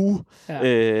her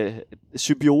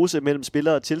symbiose mellem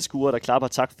spillere og tilskuere, der klapper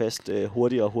taktfast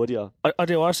hurtigere og hurtigere. Og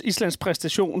det er jo også Islands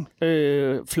præstation,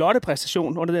 flotte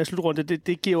præstation under den her slutrunde.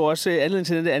 Det giver jo også anledning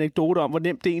til den der anekdote om, hvor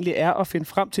nemt det egentlig er at finde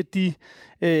frem til de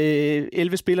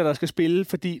 11 spillere, der skal spille,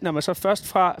 fordi når man så først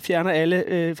fjerner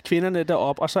alle kvinderne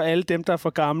derop, og så alle dem, der er for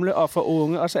gamle og for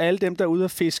unge, og så alle dem, der er ude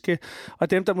at fiske,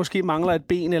 og dem, der måske mangler et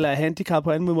ben eller er handicap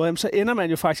på anden måde, så ender man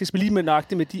jo faktisk lige med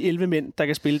nøjagtigt med de 11 mænd, der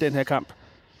kan spille den her kamp.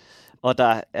 Og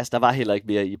der var heller ikke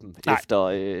mere i dem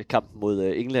efter kampen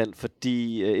mod England,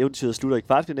 fordi eventyret slutter i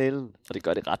kvartfinalen, og det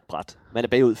gør det ret brat. Man er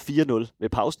bagud 4-0 ved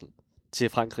pausen til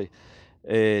Frankrig.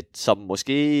 Som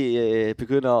måske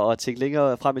begynder at tænke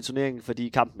længere frem i turneringen, fordi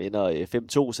kampen ender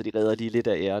 5-2, så de redder lige lidt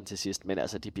af æren til sidst, men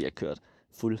altså de bliver kørt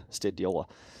fuldstændig over.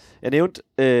 Jeg nævnte,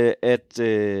 at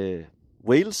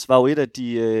Wales var jo et af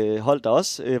de hold, der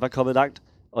også var kommet langt,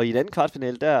 og i en anden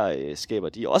kvartfinale, der skaber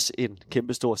de også en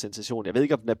kæmpe stor sensation. Jeg ved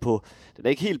ikke, om den er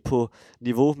ikke helt på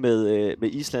niveau med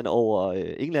Island over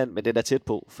England, men den er tæt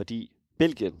på, fordi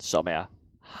Belgien, som er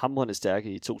hamrende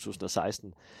stærke i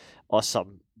 2016, og som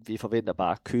vi forventer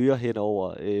bare kører hen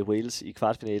over Wales i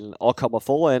kvartfinalen, og kommer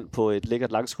foran på et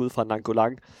lækkert langt skud fra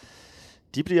Nangolang.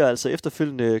 De bliver altså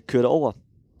efterfølgende kørt over.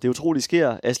 Det utroligt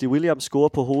sker. Ashley Williams scorer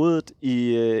på hovedet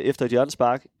efter et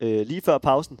hjørnespark lige før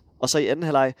pausen, og så i anden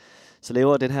halvleg, så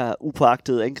laver den her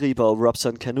upåagtede angriber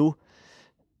Robson Kanu,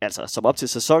 altså som op til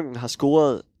sæsonen har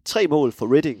scoret 3 mål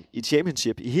for Reading i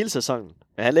Championship i hele sæsonen.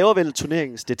 Men han laver vel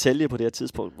turneringens detalje på det her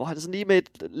tidspunkt, hvor han sådan lige med et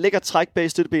lækkert træk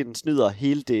bag støttebenen snyder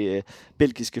hele det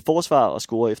belgiske forsvar og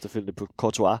scorer efterfølgende på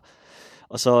Courtois.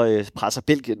 Og så presser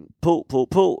Belgien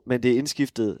på, men det er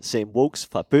indskiftet Sam Wokes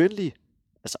fra Burnley,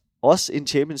 altså også en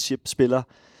Championship-spiller,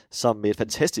 som med et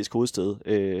fantastisk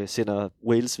hovedstød sender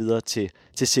Wales videre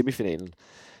til semifinalen.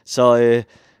 Så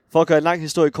for at gøre en lang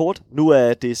historie kort, nu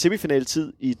er det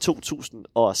semifinaltid i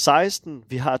 2016.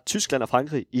 Vi har Tyskland og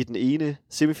Frankrig i den ene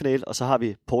semifinal, og så har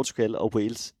vi Portugal og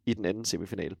Wales i den anden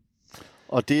semifinal.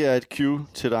 Og det er et cue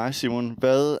til dig, Simon.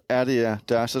 Hvad er det,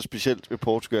 der er så specielt ved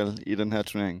Portugal i den her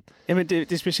turnering? Jamen,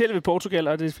 det specielle ved Portugal,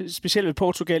 og det specielle ved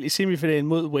Portugal i semifinalen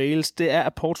mod Wales, det er,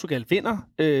 at Portugal vinder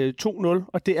 2-0,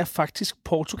 og det er faktisk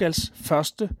Portugals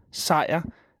første sejr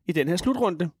i den her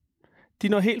slutrunde. De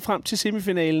når helt frem til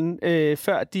semifinalen,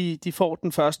 før de får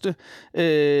den første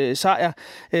sejr.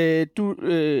 Du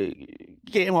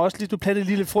gav mig også lidt, du plantede et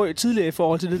lille frø tidligere i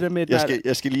forhold til det der med...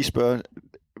 Jeg skal lige spørge,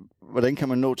 hvordan kan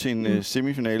man nå til en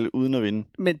semifinale uden at vinde?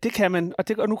 Men det kan man,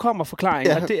 og nu kommer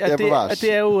forklaringen. Ja,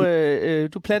 det er jo,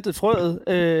 du plantede frøet,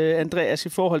 Andreas, i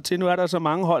forhold til, nu er der så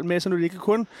mange hold med, så nu er det ikke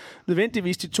kun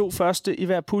nødvendigvis de 2 første i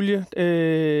hver pulje,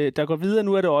 der går videre.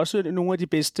 Nu er det også nogle af de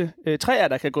bedste træer,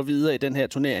 der kan gå videre i den her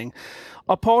turnering.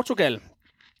 Og Portugal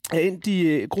er endt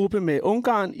i gruppe med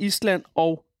Ungarn, Island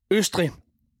og Østrig.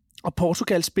 Og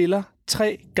Portugal spiller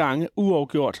 3 gange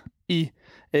uafgjort i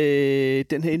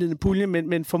den her indledende pulje,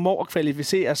 men formår at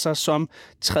kvalificere sig som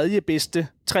 3. bedste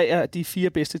træer. De 4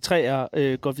 bedste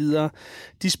træer går videre.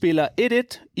 De spiller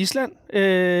 1-1 Island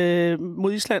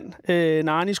mod Island.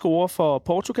 Nani scorer for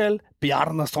Portugal.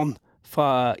 Bjarnason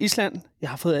fra Island. Jeg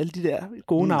har fået alle de der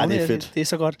gode navne. Det er fedt. Det er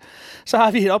så godt. Så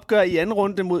har vi et opgør i anden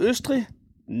runde mod Østrig.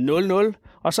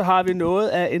 0-0. Og så har vi noget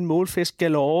af en målfest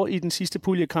galore i den sidste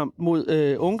puljekamp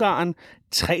mod Ungarn.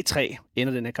 3-3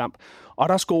 ender den her kamp. Og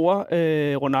der scorer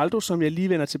Ronaldo, som jeg lige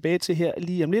vender tilbage til her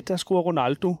lige om lidt, der scorer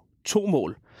Ronaldo 2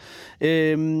 mål.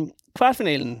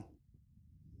 Kvartfinalen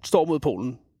står mod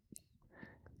Polen.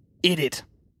 1-1.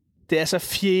 Det er altså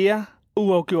 4.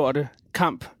 uafgjorte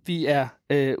kamp, vi er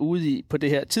ude i på det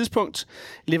her tidspunkt.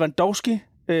 Lewandowski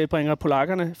bringer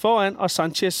polakkerne foran, og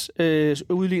Sanchez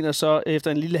udligner så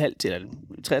efter en lille halv til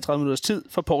 33 minutters tid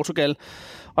for Portugal.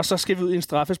 Og så skal vi ud i en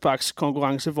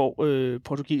straffesparkskonkurrence, hvor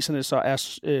portugiserne så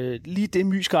er lige det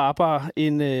myskarpere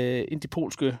end de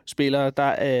polske spillere.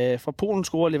 Der fra Polen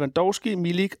scorer Lewandowski,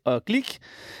 Milik og Glik,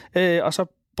 og så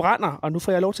brænder, og nu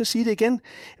får jeg lov til at sige det igen,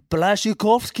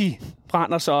 Błaszczykowski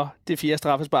brænder så det 4.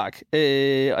 straffespark.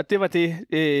 Og det var det,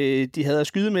 de havde at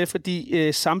skyde med,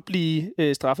 fordi samtlige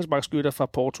straffesparkskytter fra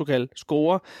Portugal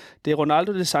scorer. Det er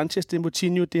Ronaldo, det er Sanchez, det er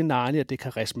Moutinho, det er Nani og det er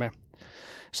Quaresma.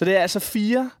 Så det er altså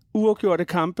 4 uafgjorte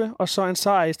kampe, og så en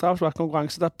sejr i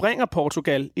straffesparkskonkurrence, der bringer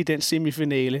Portugal i den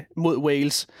semifinale mod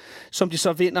Wales, som de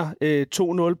så vinder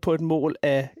 2-0 på et mål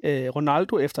af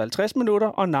Ronaldo efter 50 minutter,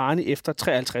 og Nani efter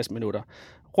 53 minutter.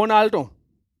 Ronaldo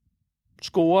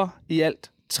scorer i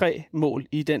alt 3 mål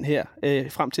i den her,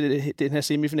 frem til den her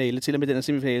semifinale, til og med den her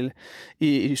semifinale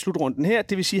i slutrunden her.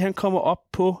 Det vil sige, at han kommer op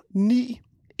på 9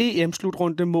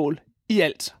 EM-slutrundemål i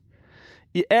alt.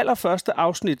 I allerførste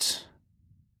afsnit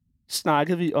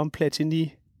snakkede vi om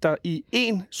Platini, der i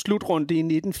en slutrunde i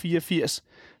 1984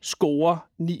 scorer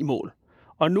 9 mål.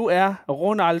 Og nu er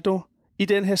Ronaldo i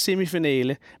den her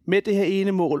semifinale med det her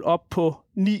ene mål op på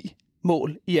 9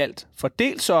 mål i alt.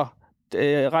 Fordelt så,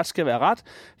 ret skal være ret,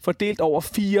 fordelt over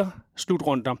 4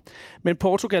 slutrunder. Men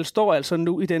Portugal står altså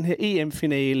nu i den her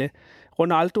EM-finale.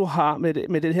 Ronaldo har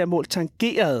med det her mål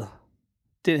tangeret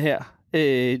den her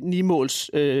 9-måls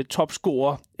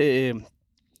topscorer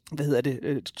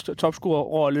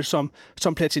topscorer-rolle,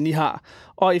 som Platini har.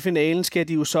 Og i finalen skal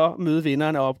de jo så møde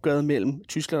vinderne af opgøret mellem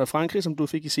Tyskland og Frankrig, som du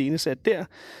fik iscenesat der,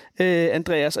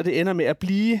 Andreas, og det ender med at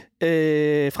blive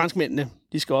franskmændene.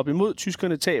 De skal op imod.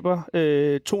 Tyskerne taber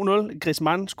 2-0.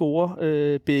 Griezmann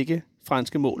scorer begge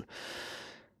franske mål.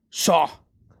 Så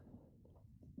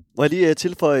må jeg lige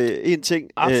tilføje en ting,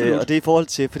 og det er i forhold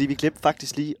til, fordi vi glemte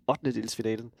faktisk lige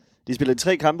 8-delsfinalen. De spiller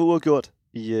 3 kampe uafgjort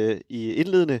i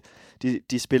indledende.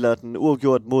 De spiller den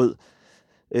uafgjort mod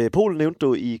Polen, nævnte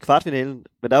du, i kvartfinalen.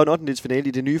 Men der er jo en 8-delsfinale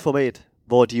i det nye format,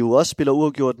 hvor de jo også spiller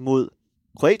uafgjort mod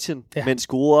Kroatien, men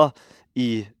scorer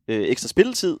i ekstra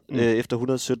spilletid efter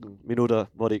 117 minutter,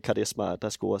 hvor det er Quaresma, der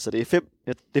scorer. Så det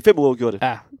er 5 uafgjorte.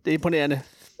 Ja, det er imponerende.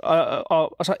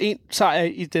 Og så en sejr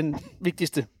i den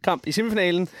vigtigste kamp i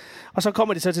semifinalen, og så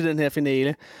kommer de så til den her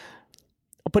finale.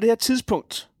 Og på det her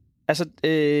tidspunkt, altså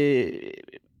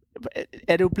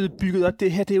er det jo blevet bygget op.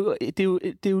 Det her,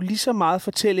 det er jo lige så meget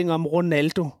fortælling om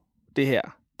Ronaldo, det her.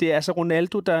 Det er altså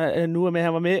Ronaldo, der nu er med.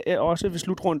 Han var med også ved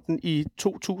slutrunden i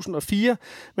 2004,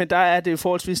 men der er det jo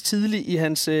forholdsvis tidligt i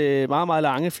hans meget, meget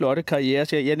lange, flotte karriere.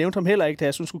 Så jeg nævnte ham heller ikke, da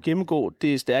jeg skulle gennemgå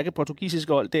det stærke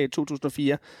portugisiske hold der i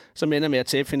 2004, som ender med at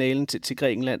tabe finalen til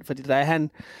Grækenland. Fordi der er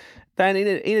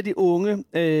en af de unge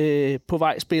på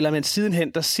vej spiller, men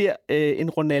sidenhen, der ser en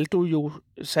Ronaldo jo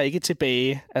sig ikke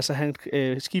tilbage. Altså han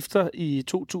skifter i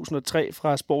 2003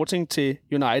 fra Sporting til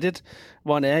United,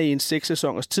 hvor han er i en 6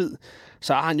 sæsoners tid.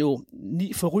 Så har han jo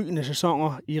 9 forrygende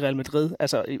sæsoner i Real Madrid,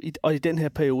 altså, og i den her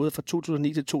periode fra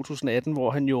 2009 til 2018,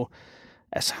 hvor han jo,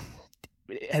 altså,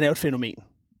 han er jo et fænomen.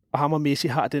 og ham og Messi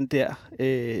har den der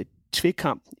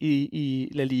tvikkamp i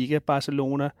La Liga,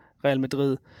 Barcelona, Real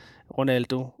Madrid,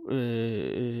 Ronaldo,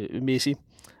 Messi.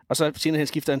 Og så senere han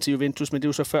skifter han til Juventus, men det er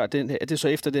jo så før det er så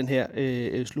efter den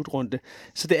her slutrunde.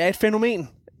 Så det er et fænomen,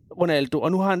 Ronaldo,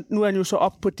 og nu er han jo så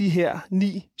op på de her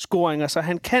 9 scoringer, så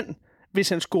han kan, hvis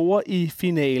han scorer i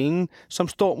finalen, som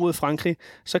står mod Frankrig,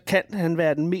 så kan han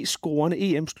være den mest scorende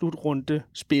EM-slutrunde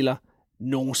spiller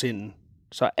nogensinde.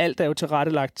 Så alt er jo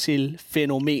tilrettelagt til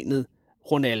fænomenet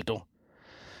Ronaldo.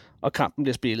 Og kampen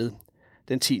bliver spillet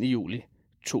den 10. juli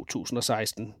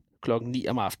 2016 klokken 9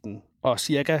 om aftenen, og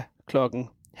cirka klokken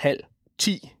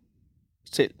 9:30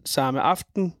 selv samme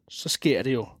aften, så sker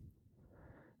det jo.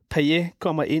 Payet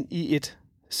kommer ind i et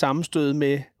sammenstød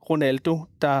med Ronaldo,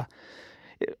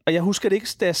 og jeg husker det ikke,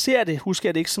 da jeg ser det, husker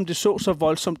jeg det ikke, som det så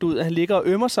voldsomt ud, at han ligger og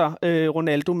ømmer sig,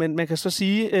 Ronaldo, men man kan så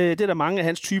sige, det er der mange af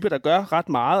hans typer, der gør ret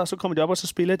meget, og så kommer de op, og så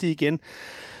spiller de igen.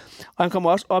 Og han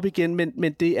kommer også op igen,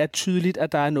 men det er tydeligt,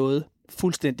 at der er noget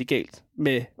fuldstændig galt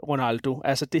med Ronaldo.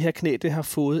 Altså det her knæ, det har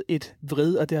fået et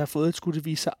vrid, og det har fået et, skulle det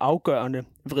vise sig, afgørende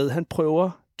vrid. Han prøver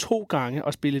 2 gange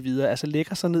at spille videre, altså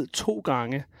lægger sig ned 2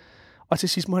 gange, og til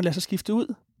sidst må han lade sig skifte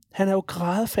ud. Han er jo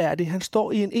grædefærdig. Han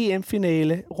står i en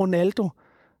EM-finale. Ronaldo.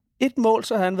 1 mål,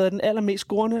 så har han været den allermest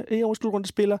scorende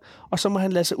EM-slutrundespiller, og så må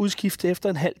han lade sig udskifte efter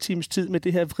en halv times tid med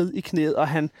det her vrid i knæet, og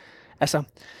han, altså,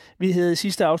 vi havde i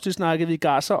sidste afsnit snakket ved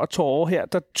gasser og tårer her,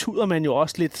 der tuder man jo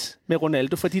også lidt med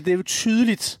Ronaldo, fordi det er jo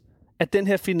tydeligt, at den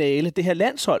her finale, det her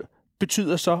landshold,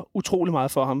 betyder så utrolig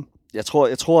meget for ham. Jeg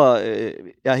tror,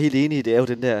 jeg er helt enig i, det er jo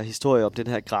den der historie om den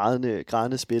her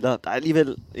grædende spiller. Der er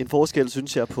alligevel en forskel,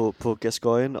 synes jeg, på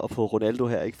Gascoigne og på Ronaldo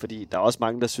her, ikke? Fordi der er også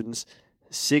mange, der synes,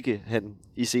 sikke han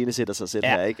iscenesætter sig selv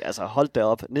her, ikke? Altså hold da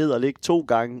op, ned og ligge 2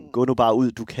 gange, gå nu bare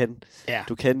ud,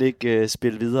 du kan ikke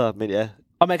spille videre, men ja.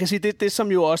 Og man kan sige, det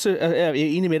som jo også er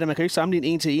enig med dig, man kan jo ikke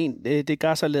sammenligne 1 til 1, det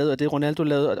Gasser lavede, og det Ronaldo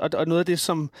lavede, og noget af det,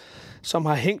 som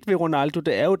har hængt ved Ronaldo,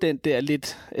 det er jo den der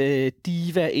lidt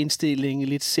diva-indstilling,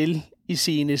 lidt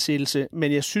selviscenesættelse,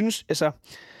 men jeg synes, altså,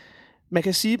 man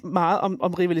kan sige meget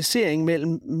om rivalisering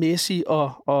mellem Messi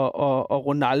og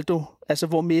Ronaldo, altså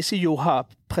hvor Messi jo har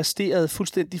præsteret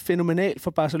fuldstændig fænomenalt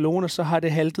for Barcelona, så har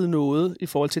det haltet noget i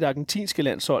forhold til det argentinske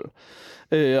landshold.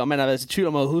 Og man har været i tvivl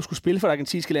om, at overhovedet skulle spille for det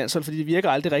argentinske landshold, fordi det virker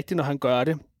aldrig rigtigt, når han gør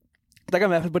det. Der kan man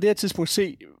i hvert fald på det her tidspunkt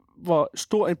se, hvor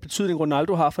stor en betydning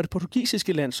Ronaldo har for det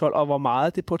portugisiske landshold, og hvor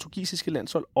meget det portugisiske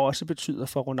landshold også betyder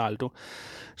for Ronaldo.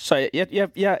 Så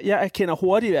jeg erkender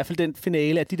hurtigt i hvert fald den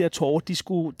finale, at de der tårer,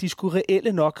 de skulle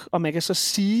reelle nok, og man kan så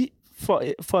sige,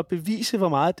 for at bevise, hvor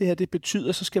meget det her det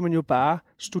betyder, så skal man jo bare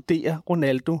studere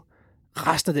Ronaldo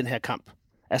resten af den her kamp.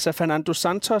 Altså, Fernando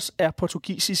Santos er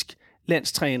portugisisk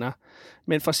landstræner,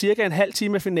 men fra cirka en halv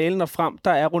time af finalen og frem,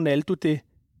 der er Ronaldo det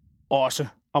også,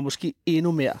 og måske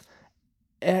endnu mere,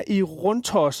 er i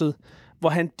rundtosset, hvor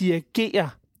han dirigerer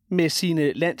med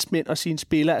sine landsmænd og sine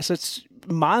spillere, altså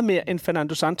meget mere end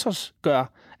Fernando Santos gør.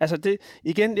 Altså det,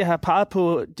 igen, jeg har peget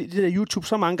på det der YouTube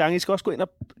så mange gange, I skal også gå ind og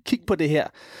kigge på det her,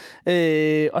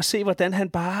 og se, hvordan han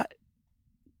bare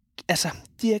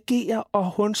dirigerer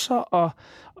og hunser og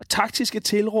taktiske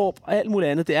tilråb og alt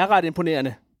muligt andet. Det er ret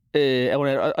imponerende,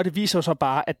 og det viser jo så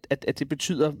bare, at det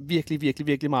betyder virkelig, virkelig,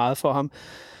 virkelig meget for ham.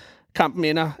 Kampen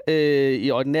ender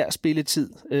i ordinær spilletid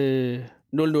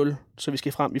 0-0, så vi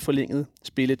skal frem i forlænget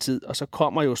spilletid, og så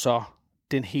kommer jo så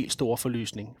den helt store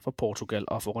forløsning for Portugal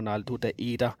og for Ronaldo, da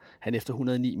Eder, han efter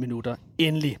 109 minutter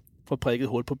endelig får prikket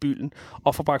hul på bylden,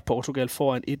 og får bragt Portugal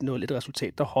foran 1-0, et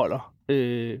resultat, der holder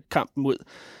kampen ud.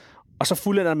 Og så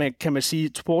fuldender man, kan man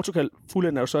sige, Portugal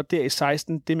fuldender jo så der i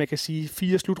 16, det man kan sige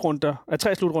 3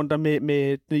 slutrunder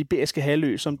med den iberiske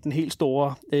halvø som den helt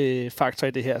store faktor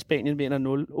i det her. Spanien vinder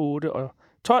 0, 8 og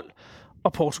 12,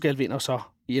 og Portugal vinder så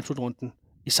i slutrunden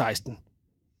i 16.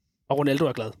 Og Ronaldo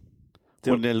er glad.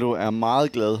 Ronaldo er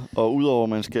meget glad, og udover at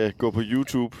man skal gå på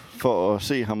YouTube for at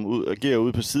se ham agere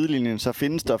ude på sidelinjen, så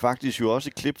findes der faktisk jo også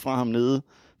et klip fra ham nede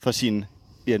fra sin,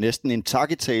 næsten en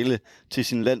takketale til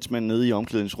sin landsmand nede i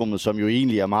omklædningsrummet, som jo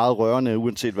egentlig er meget rørende,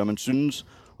 uanset hvad man synes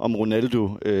om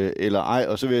Ronaldo eller ej.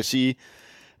 Og så vil jeg sige,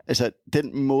 altså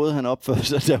den måde, han opfører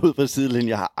sig derude på sidelinjen,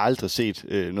 jeg har aldrig set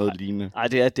noget lignende. Nej,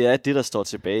 det er det, der står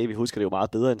tilbage. Vi husker det jo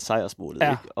meget bedre end sejrsmålet.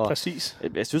 Ja, ikke? Og præcis.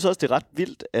 Jeg synes også, det er ret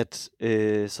vildt, at,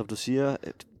 som du siger,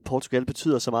 at Portugal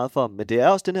betyder så meget for ham. Men det er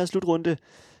også den her slutrunde.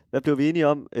 Hvad blev vi enige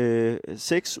om?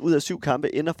 6 ud af 7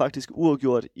 kampe ender faktisk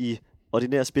uafgjort i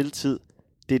ordinær spilletid.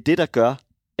 Det er det, der gør,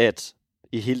 at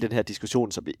i hele den her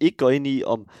diskussion, som vi ikke går ind i,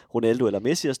 om Ronaldo eller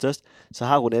Messi er størst, så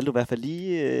har Ronaldo i hvert fald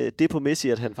lige det på Messi,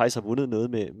 at han faktisk har vundet noget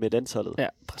med landsholdet. Ja,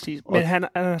 præcis. Men han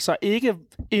er så ikke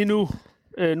endnu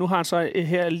Nu har han så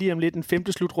her lige om lidt en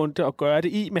 5. slutrunde at gøre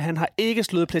det i, men han har ikke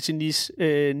slået Platinis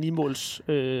 9-måls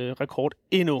rekord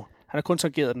endnu. Han har kun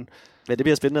tangeret den. Men det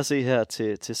bliver spændende at se her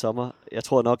til sommer. Jeg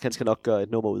tror nok, han skal nok gøre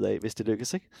et nummer ud af, hvis det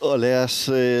lykkes, ikke? Og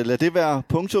lad det være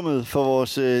punktummet for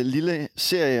vores lille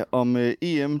serie om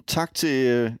EM. Tak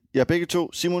til jer begge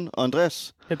to, Simon og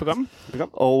Andreas. Velbekomme.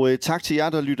 Og tak til jer,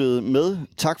 der lyttede med.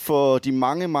 Tak for de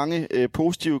mange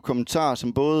positive kommentarer,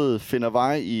 som både finder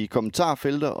vej i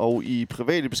kommentarfelter og i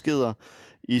private beskeder.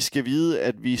 I skal vide,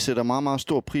 at vi sætter meget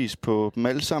stor pris på dem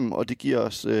alle sammen, og det giver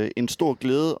os en stor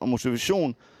glæde og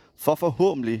motivation for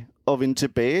forhåbentlig at vende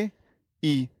tilbage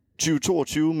i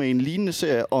 2022 med en lignende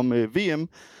serie om VM.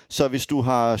 Så hvis du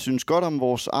har synes godt om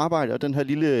vores arbejde og den her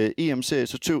lille EM-serie,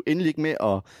 så tøv endelig ikke med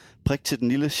at prikke til den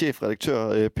lille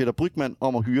chefredaktør Peter Brygmann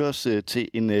om at hyre os til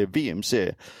en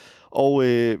VM-serie. Og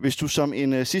hvis du som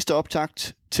en sidste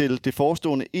optakt til det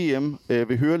forestående EM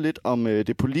vil høre lidt om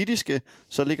det politiske,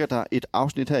 så ligger der et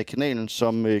afsnit her i kanalen,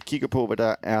 som kigger på, hvad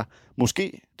der er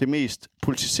måske det mest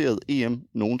politiserede EM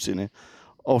nogensinde.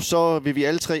 Og så vil vi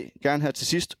alle tre gerne her til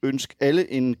sidst ønske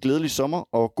alle en glædelig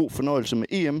sommer og god fornøjelse med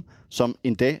EM, som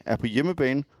en dag er på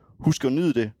hjemmebane. Husk at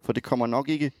nyde det, for det kommer nok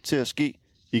ikke til at ske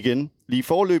igen lige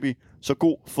foreløbig. Så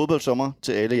god fodboldsommer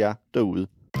til alle jer derude.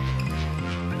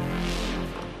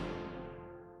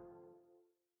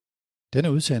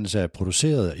 Denne udsendelse er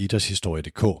produceret af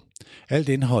idrætshistorie.dk. Alt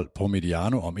indhold på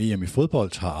Mediano om EM i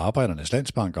fodbold har Arbejdernes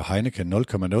Landsbank og Heineken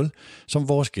 0,0 som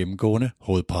vores gennemgående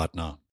hovedpartnere.